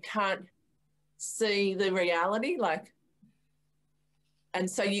addiction, you can't see the reality, like, and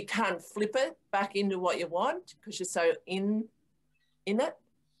so you can't flip it back into what you want because you're so in it.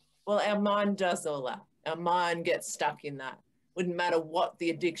 Well, our mind does all that. Our mind gets stuck in that. Wouldn't matter what the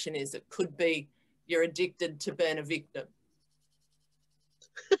addiction is. It could be you're addicted to being a victim.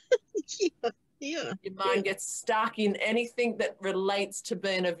 Yeah. Your mind gets stuck in anything that relates to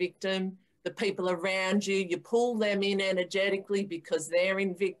being a victim. The people around you, you pull them in energetically because they're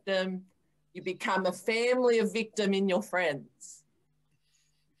in victim. You become a family of victim in your friends.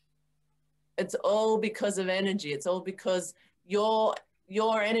 It's all because of energy. It's all because your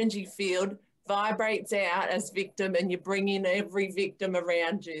energy field vibrates out as victim, and you bring in every victim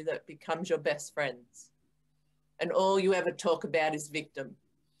around you that becomes your best friends. And all you ever talk about is victim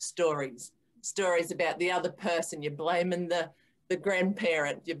stories about the other person. You're blaming the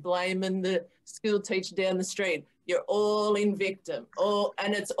grandparent, you're blaming the school teacher down the street. You're all in victim,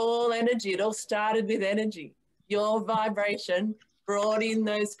 and it's all energy. It all started with energy. Your vibration brought in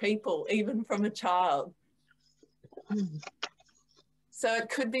those people, even from a child. So it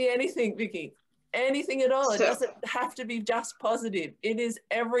could be anything, Vicky, anything at all. It doesn't have to be just positive. It is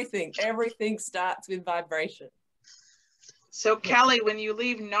everything. Everything starts with vibration. So Callie, when you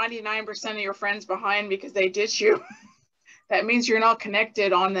leave 99% of your friends behind because they ditch you, that means you're not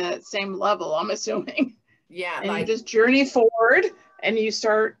connected on the same level, I'm assuming. Yeah. And you just journey forward and you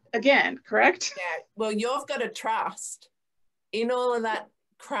start again, correct? Yeah, well, you've got to trust in all of that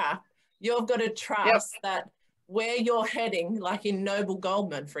crap. You've got to trust that where you're heading, like in Noble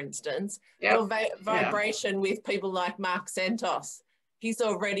Goldman, for instance, your vibration with people like Mark Santos, he's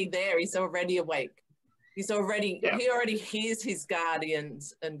already there. He's already awake. He's already, he already hears his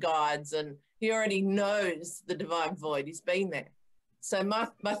guardians and guides, and he already knows the divine void. He's been there. So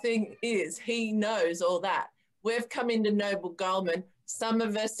my thing is, he knows all that. We've come into Noble Goldman. Some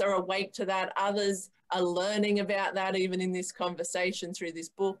of us are awake to that. Others are learning about that, even in this conversation through this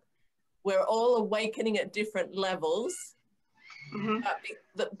book. We're all awakening at different levels.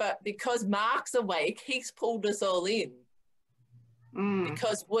 But because Mark's awake, he's pulled us all in.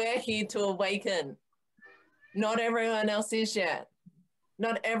 Because we're here to awaken. Not everyone else is yet.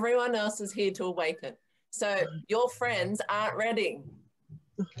 Not everyone else is here to awaken. So your friends aren't ready.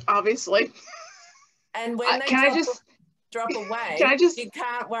 Obviously. And when they drop away, you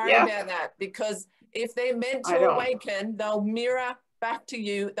can't worry about that, because if they're meant to awaken, they'll mirror back to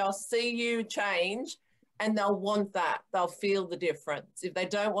you. They'll see you change, and they'll want that. They'll feel the difference. If they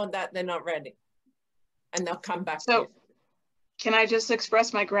don't want that, they're not ready. And they'll come back to you. Can I just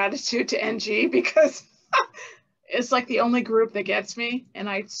express my gratitude to NG, because it's like the only group that gets me, and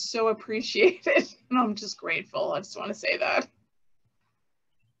I so appreciate it. And I'm just grateful. I just want to say that.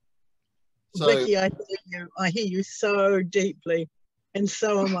 So, Vicky, I hear you so deeply, and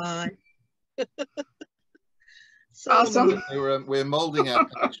so am I. So awesome. We're molding our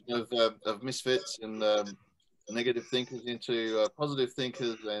collection of misfits and negative thinkers into positive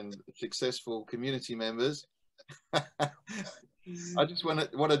thinkers and successful community members. I just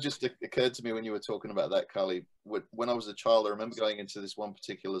what had just occurred to me when you were talking about that, Carly, when I was a child, I remember going into this one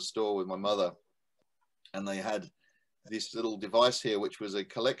particular store with my mother, and they had this little device here, which was a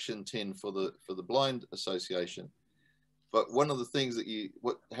collection tin for the Blind Association. But one of the things that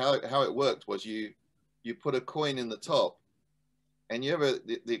how it worked was you put a coin in the top, and you ever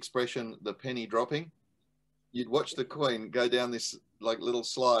the expression the penny dropping, you'd watch the coin go down this like little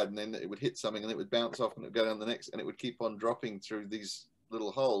slide, and then it would hit something and it would bounce off and it would go down the next, and it would keep on dropping through these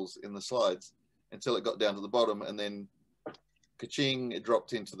little holes in the slides until it got down to the bottom, and then ka-ching, it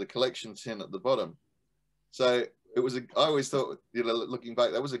dropped into the collection tin at the bottom. So it was I always thought, you know, looking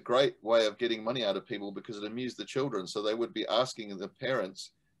back, that was a great way of getting money out of people, because it amused the children. So they would be asking the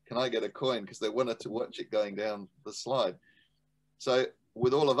parents, can I get a coin? Because they wanted to watch it going down the slide. So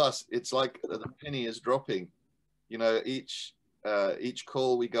with all of us, it's like the penny is dropping. You know, each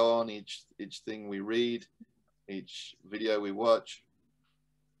call we go on, each thing we read, each video we watch,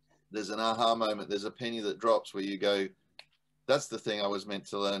 there's an aha moment. There's a penny that drops where you go, that's the thing I was meant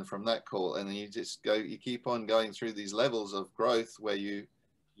to learn from that call. And then you just go, you keep on going through these levels of growth where you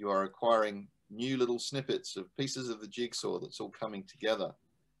are acquiring new little snippets of pieces of the jigsaw that's all coming together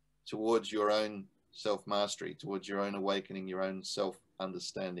towards your own self-mastery, towards your own awakening, your own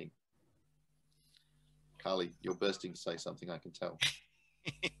self-understanding. Carly, you're bursting to say something, I can tell.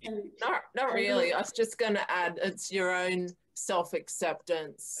 Not really. I was just going to add, it's your own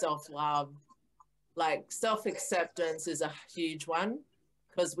self-acceptance, self-love. Like self-acceptance is a huge one,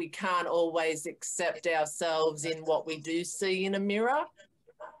 because we can't always accept ourselves in what we do see in a mirror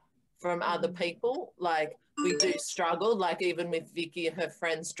from other people. Like we do struggle, like even with Vicky and her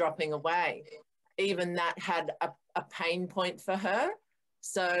friends dropping away, even that had a pain point for her.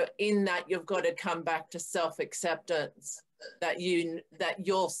 So in that, you've got to come back to self-acceptance, that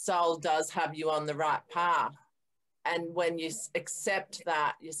your soul does have you on the right path. And when you accept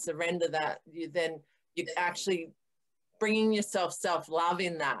that, you surrender that, you're actually bringing yourself self-love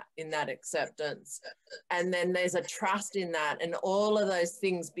in that acceptance. And then there's a trust in that, and all of those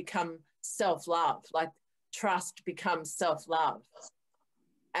things become self-love. Like trust becomes self-love.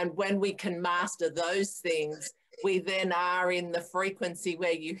 And when we can master those things, we then are in the frequency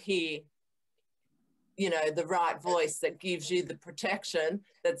where you hear, you know, the right voice that gives you the protection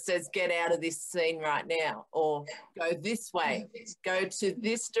that says, get out of this scene right now, or go this way, go to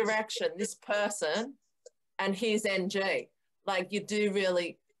this direction, this person, and here's NG. Like you do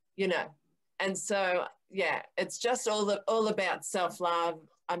really, you know. And so, yeah, it's just all about self-love.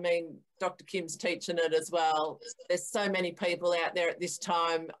 I mean, Dr. Kim's teaching it as well. There's so many people out there at this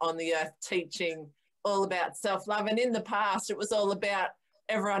time on the earth teaching all about self-love. And in the past, it was all about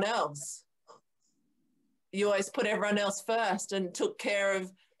everyone else. You always put everyone else first and took care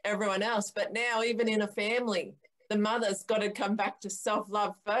of everyone else. But now, even in a family, the mother's got to come back to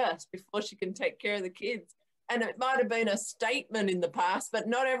self-love first before she can take care of the kids. And it might have been a statement in the past, but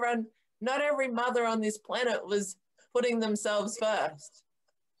not every mother on this planet was putting themselves first.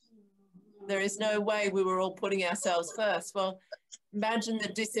 There is no way we were all putting ourselves first. Well, imagine the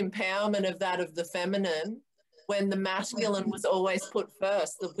disempowerment of that of the feminine when the masculine was always put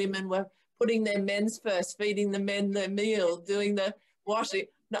first. The women were putting their men's first, feeding the men their meal, doing the washing.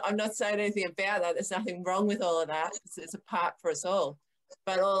 No, I'm not saying anything about that. There's nothing wrong with all of that. It's a part for us all.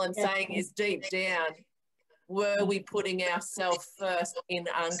 But all I'm saying is deep down, were we putting ourselves first in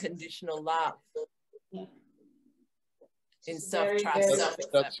unconditional love? In self-trust.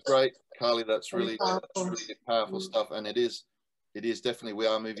 That's great, Carly. That's really powerful stuff, and it is definitely, we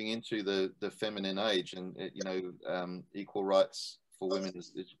are moving into the feminine age, and you know, equal rights for women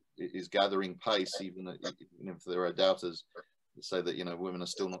is gathering pace, even if there are doubters that say that, you know, women are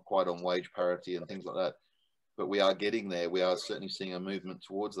still not quite on wage parity and things like that, but we are getting there. We are certainly seeing a movement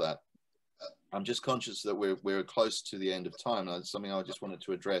towards that. I'm just conscious that we're close to the end of time, and it's something I just wanted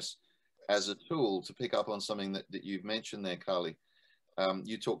to address as a tool to pick up on something that you've mentioned there, Carly.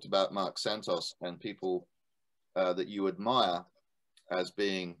 You talked about Mark Santos and people that you admire as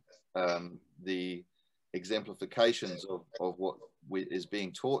being the exemplifications of what is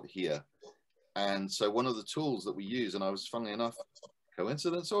being taught here. And so one of the tools that we use, and I was, funnily enough,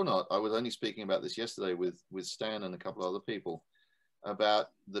 coincidence or not, I was only speaking about this yesterday with Stan and a couple of other people, about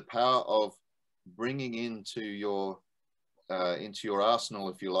the power of bringing into your arsenal,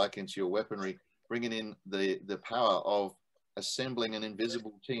 if you like, into your weaponry, bringing in the power of assembling an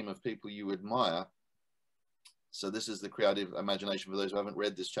invisible team of people you admire. So this is the creative imagination for those who haven't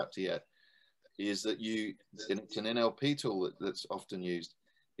read this chapter yet, is that it's an NLP tool that's often used,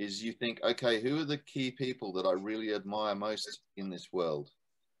 is you think, okay, who are the key people that I really admire most in this world?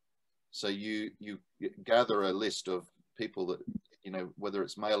 So you gather a list of people that, you know, whether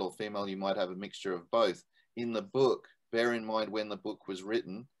it's male or female, you might have a mixture of both. In the book, bear in mind, when the book was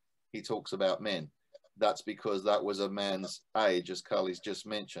written, he talks about men. That's because that was a man's age, as Carly's just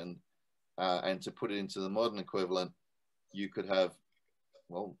mentioned. And to put it into the modern equivalent, you could have,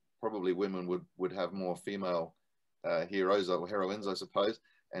 well, probably women would have more female heroes or heroines, I suppose,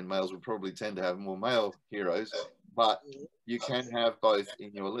 and males would probably tend to have more male heroes, but you can have both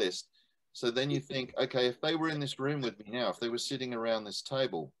in your list. So then you think, okay, if they were in this room with me now, if they were sitting around this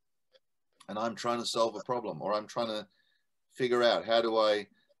table and I'm trying to solve a problem, or I'm trying to figure out how do I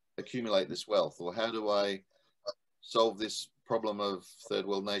accumulate this wealth, or how do I solve this problem of third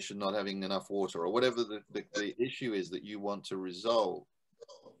world nation not having enough water, or whatever the issue is that you want to resolve,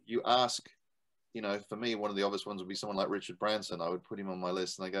 you ask, you know, for me, one of the obvious ones would be someone like Richard Branson. I would put him on my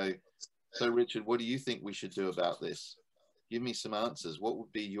list and I go, so Richard, what do you think we should do about this? Give me some answers. What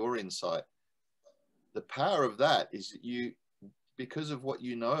would be your insight? The power of that is that you, because of what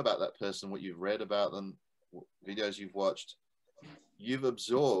you know about that person, what you've read about them, videos you've watched, you've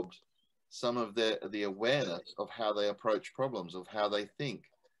absorbed some of the awareness of how they approach problems, of how they think,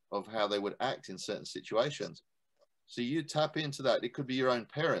 of how they would act in certain situations. So you tap into that. It could be your own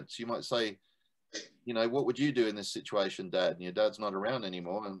parents. You might say, you know, what would you do in this situation, Dad? And your dad's not around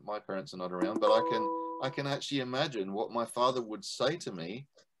anymore, and my parents are not around, but I can actually imagine what my father would say to me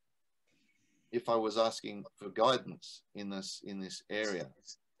if I was asking for guidance in this area.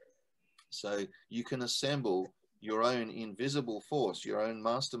 So you can assemble your own invisible force, your own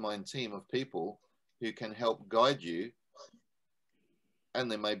mastermind team of people who can help guide you.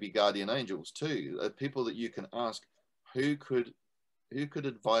 And there may be guardian angels too, people that you can ask, who could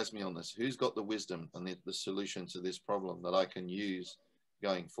advise me on this? Who's got the wisdom and the solution to this problem that I can use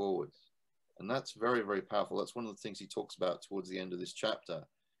going forward? And that's very, very powerful. That's one of the things he talks about towards the end of this chapter,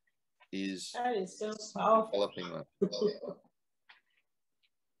 is so developing that.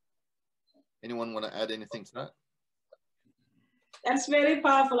 Anyone want to add anything to that? That's very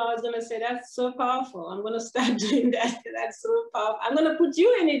powerful. I was going to say, that's so powerful. I'm going to start doing that. That's so powerful. I'm going to put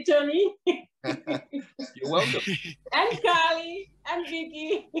you in it, Tony. You're welcome. And Carly and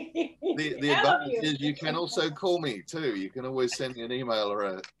Vicky. The advantage is you can also call me too. You can always send me an email or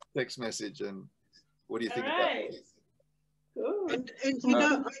a text message. And what do you think about it? Cool. And you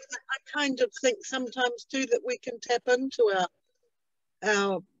know, I kind of think sometimes too that we can tap into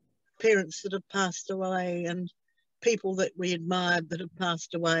our parents that have passed away and people that we admired that have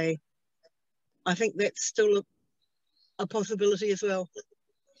passed away. I think that's still a possibility as well.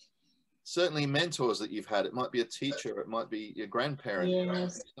 Certainly mentors that you've had. It might be a teacher, it might be your grandparent,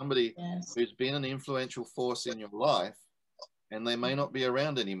 yes. Somebody yes. who's been an influential force in your life, and they may not be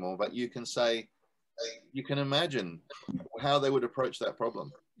around anymore, but you can say, you can imagine how they would approach that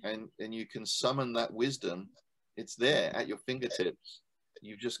problem, and you can summon that wisdom. It's there at your fingertips.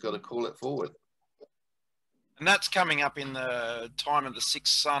 You've just got to call it forward. And that's coming up in the time of the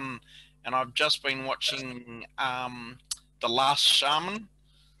sixth sun. And I've just been watching The Last Shaman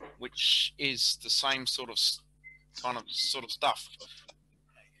which is the same sort of stuff,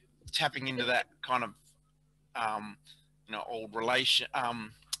 tapping into that kind of you know, old relation,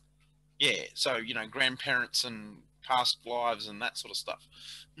 yeah, so, you know, grandparents and past lives and that sort of stuff.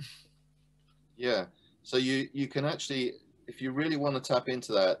 Yeah, so you can actually, if you really want to tap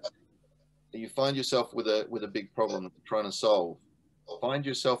into that, you find yourself with a big problem that you're trying to solve, find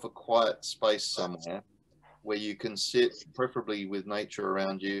yourself a quiet space somewhere where you can sit, preferably with nature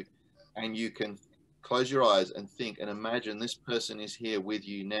around you, and you can close your eyes and think and imagine this person is here with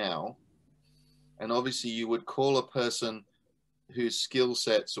you now. And obviously you would call a person whose skill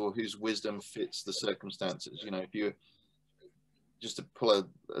sets or whose wisdom fits the circumstances. You know, if you, just to pull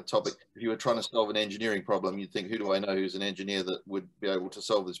a topic, if you were trying to solve an engineering problem, you'd think, who do I know who's an engineer that would be able to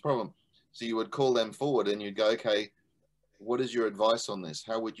solve this problem? So you would call them forward and you'd go, okay, what is your advice on this?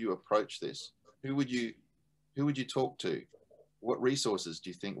 How would you approach this? Who would you talk to? What resources do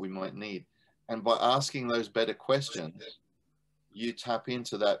you think we might need? And by asking those better questions, you tap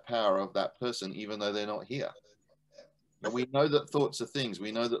into that power of that person, even though they're not here. And we know that thoughts are things.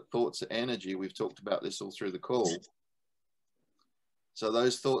 We know that thoughts are energy. We've talked about this all through the call. So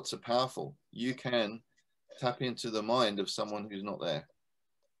those thoughts are powerful. You can tap into the mind of someone who's not there.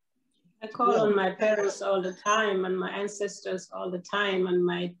 I call on my parents all the time and my ancestors all the time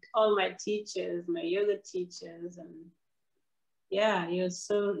and all my teachers, my yoga teachers, and yeah, you're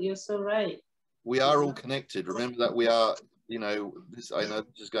so right. We are all connected. Remember that we are, you know, I know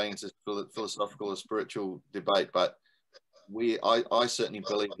this is going into philosophical or spiritual debate, but I certainly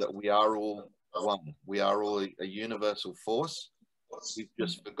believe that we are all one. We are all a universal force. We've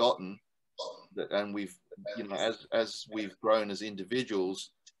just forgotten that, and we've, you know, as we've grown as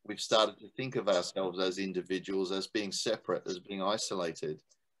individuals, we've started to think of ourselves as individuals, as being separate, as being isolated.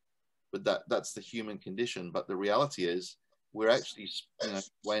 But that's the human condition. But the reality is, we're actually, you know,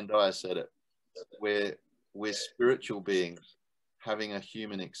 Wayne Dyer said it, we're spiritual beings having a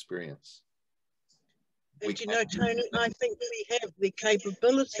human experience. And you know, Tony, I think we have the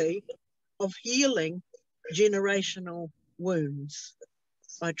capability of healing generational wounds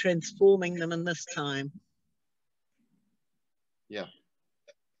by transforming them in this time. Yeah.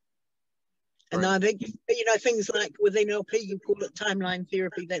 And I think, you know, things like with NLP, you call it timeline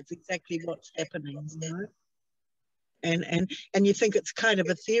therapy. That's exactly what's happening, you know. And you think it's kind of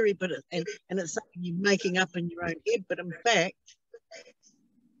a theory, but it's something you're making up in your own head. But in fact,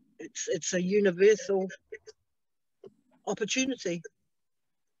 it's a universal opportunity.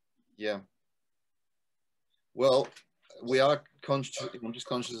 Yeah. Well, we are conscious. I'm just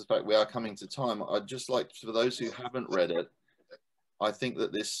conscious of the fact we are coming to time. I'd just like, for those who haven't read it, I think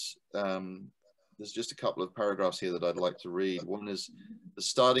that this there's just a couple of paragraphs here that I'd like to read. One is, the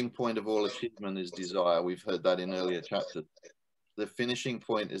starting point of all achievement is desire. We've heard that in earlier chapters. The finishing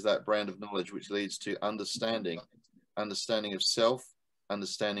point is that brand of knowledge which leads to understanding of self,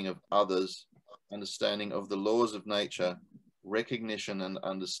 understanding of others, understanding of the laws of nature, recognition and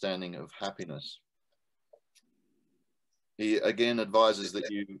understanding of happiness. He again advises that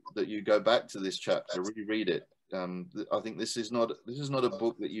you go back to this chapter, reread it. I think this is not a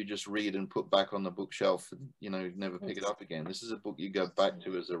book that you just read and put back on the bookshelf, you know, never pick it up again. This is a book you go back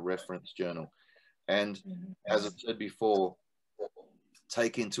to as a reference journal. And as I said before,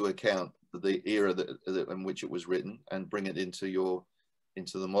 take into account the era in which it was written and bring it into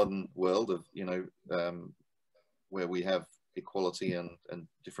the modern world of, you know, where we have equality and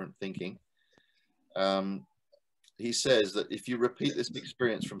different thinking. He says that if you repeat this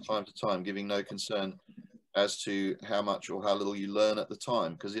experience from time to time, giving no concern as to how much or how little you learn at the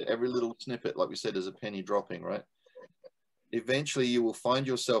time, because every little snippet, like we said, is a penny dropping, right? Eventually you will find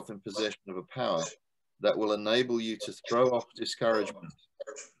yourself in possession of a power that will enable you to throw off discouragement,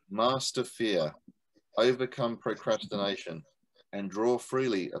 master fear, overcome procrastination, and draw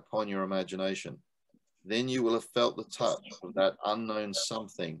freely upon your imagination. Then you will have felt the touch of that unknown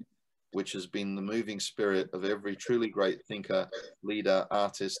something which has been the moving spirit of every truly great thinker, leader,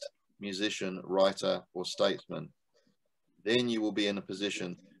 artist, musician, writer, or statesman. Then you will be in a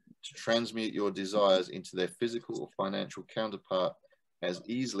position to transmute your desires into their physical or financial counterpart as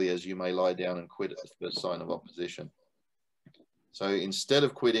easily as you may lie down and quit at the first sign of opposition. So instead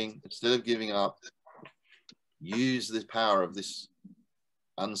of quitting, instead of giving up, use the power of this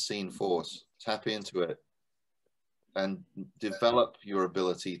unseen force, tap into it, and develop your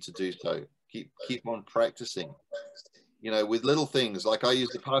ability to do so. Keep on practicing. You know, with little things, like I use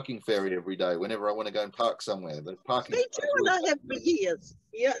the parking ferry every day whenever I want to go and park somewhere. The parking. Me too, and I have for years.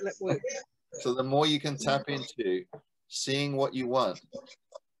 Yeah, that works. So the more you can tap into seeing what you want,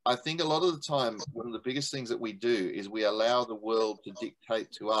 I think a lot of the time, one of the biggest things that we do is we allow the world to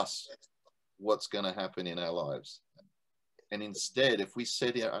dictate to us what's going to happen in our lives. And instead, if we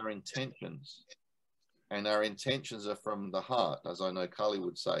set our intentions, and our intentions are from the heart, as I know Carly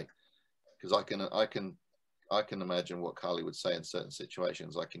would say, because I can imagine what Carly would say in certain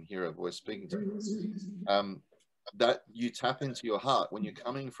situations. I can hear her voice speaking to me. That you tap into your heart. When you're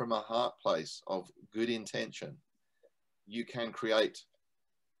coming from a heart place of good intention, you can create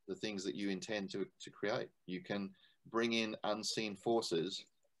the things that you intend to create. You can bring in unseen forces,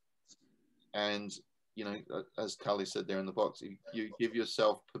 and you know, as Carly said there in the box, you give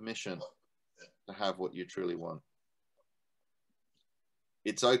yourself permission to have what you truly want.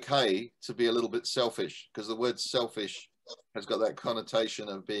 It's okay to be a little bit selfish, because the word selfish has got that connotation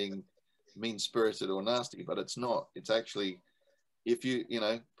of being mean-spirited or nasty, but it's not. It's actually, if you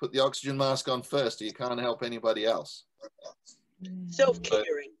put the oxygen mask on first, you can't help anybody else.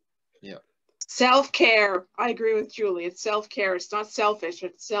 Self-caring. Yeah. Self-care. I agree with Julie. It's self-care. It's not selfish.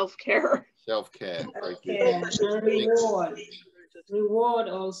 It's self-care. Self-care. Yeah. And reward. Reward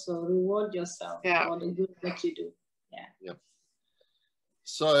also. Reward yourself for the good that you do. Yeah. Yep.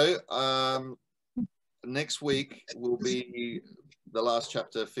 So next week will be the last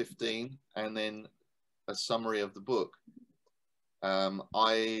chapter, 15, and then a summary of the book.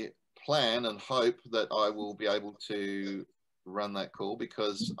 I plan and hope that I will be able to run that call,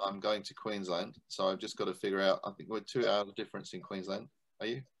 because I'm going to Queensland. So I've just got to figure out, I think we're 2 hours difference in Queensland. Are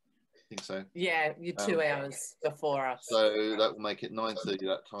you? I think so. Yeah, you're 2 hours before us. So that will make it 9:30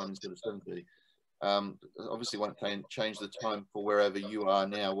 that time instead of 7:30. Obviously won't change the time for wherever you are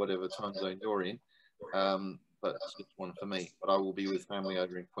now, whatever time zone you're in. But it's just one for me. But I will be with family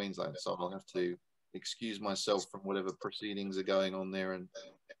over in Queensland, so I'll have to excuse myself from whatever proceedings are going on there and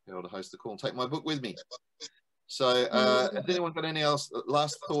be able to host the call and take my book with me. So has anyone got any last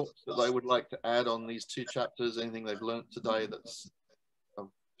thoughts that they would like to add on these 2 chapters? Anything they've learned today that's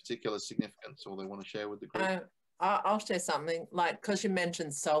of particular significance, or they want to share with the group? I'll share something, like, because you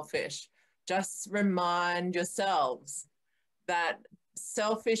mentioned selfish. Just remind yourselves that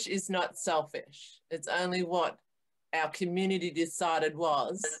selfish is not selfish. It's only what our community decided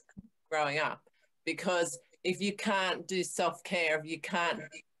was growing up. Because if you can't do self-care, if you can't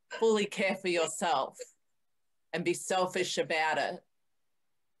fully care for yourself and be selfish about it,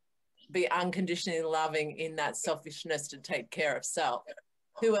 be unconditionally loving in that selfishness to take care of self,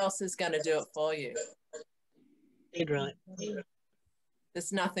 who else is going to do it for you? Right.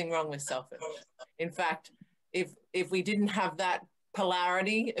 There's nothing wrong with selfish. In fact, if we didn't have that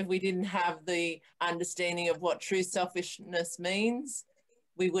polarity, if we didn't have the understanding of what true selfishness means,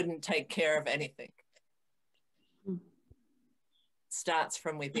 we wouldn't take care of anything. It starts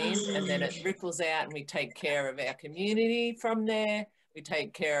from within, and then it ripples out, and we take care of our community from there. We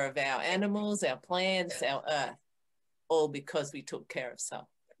take care of our animals, our plants, our earth, all because we took care of self.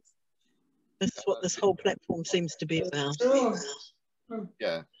 That's what this whole platform seems to be about.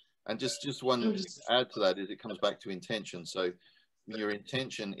 Yeah, and just one to add to that is it comes back to intention. So your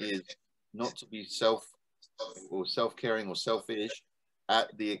intention is not to be self-caring or selfish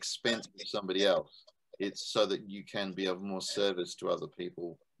at the expense of somebody else. It's so that you can be of more service to other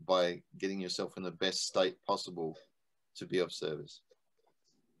people by getting yourself in the best state possible to be of service.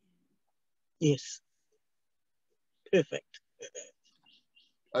 Yes. Perfect.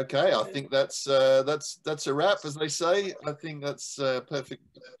 Okay, I think that's a wrap, as they say. I think that's a perfect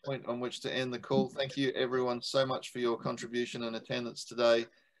point on which to end the call. Thank you, everyone, so much for your contribution and attendance today.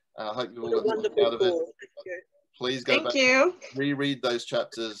 I hope you've all got something out of it. Please go back, reread those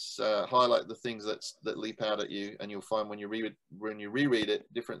chapters, highlight the things that leap out at you, and you'll find when you reread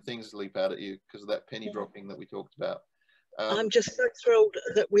it, different things leap out at you because of that penny dropping that we talked about. I'm just so thrilled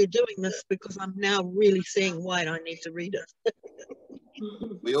that we're doing this, because I'm now really seeing why I need to read it.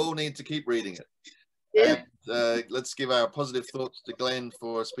 We all need to keep reading it. Yeah. And let's give our positive thoughts to Glenn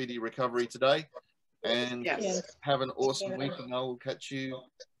for a speedy recovery today. And have an awesome week, and I will catch you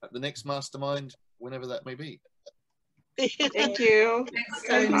at the next Mastermind, whenever that may be. Thank you.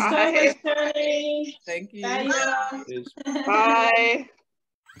 Thank you so much, Tony. Thank you. Bye. Bye.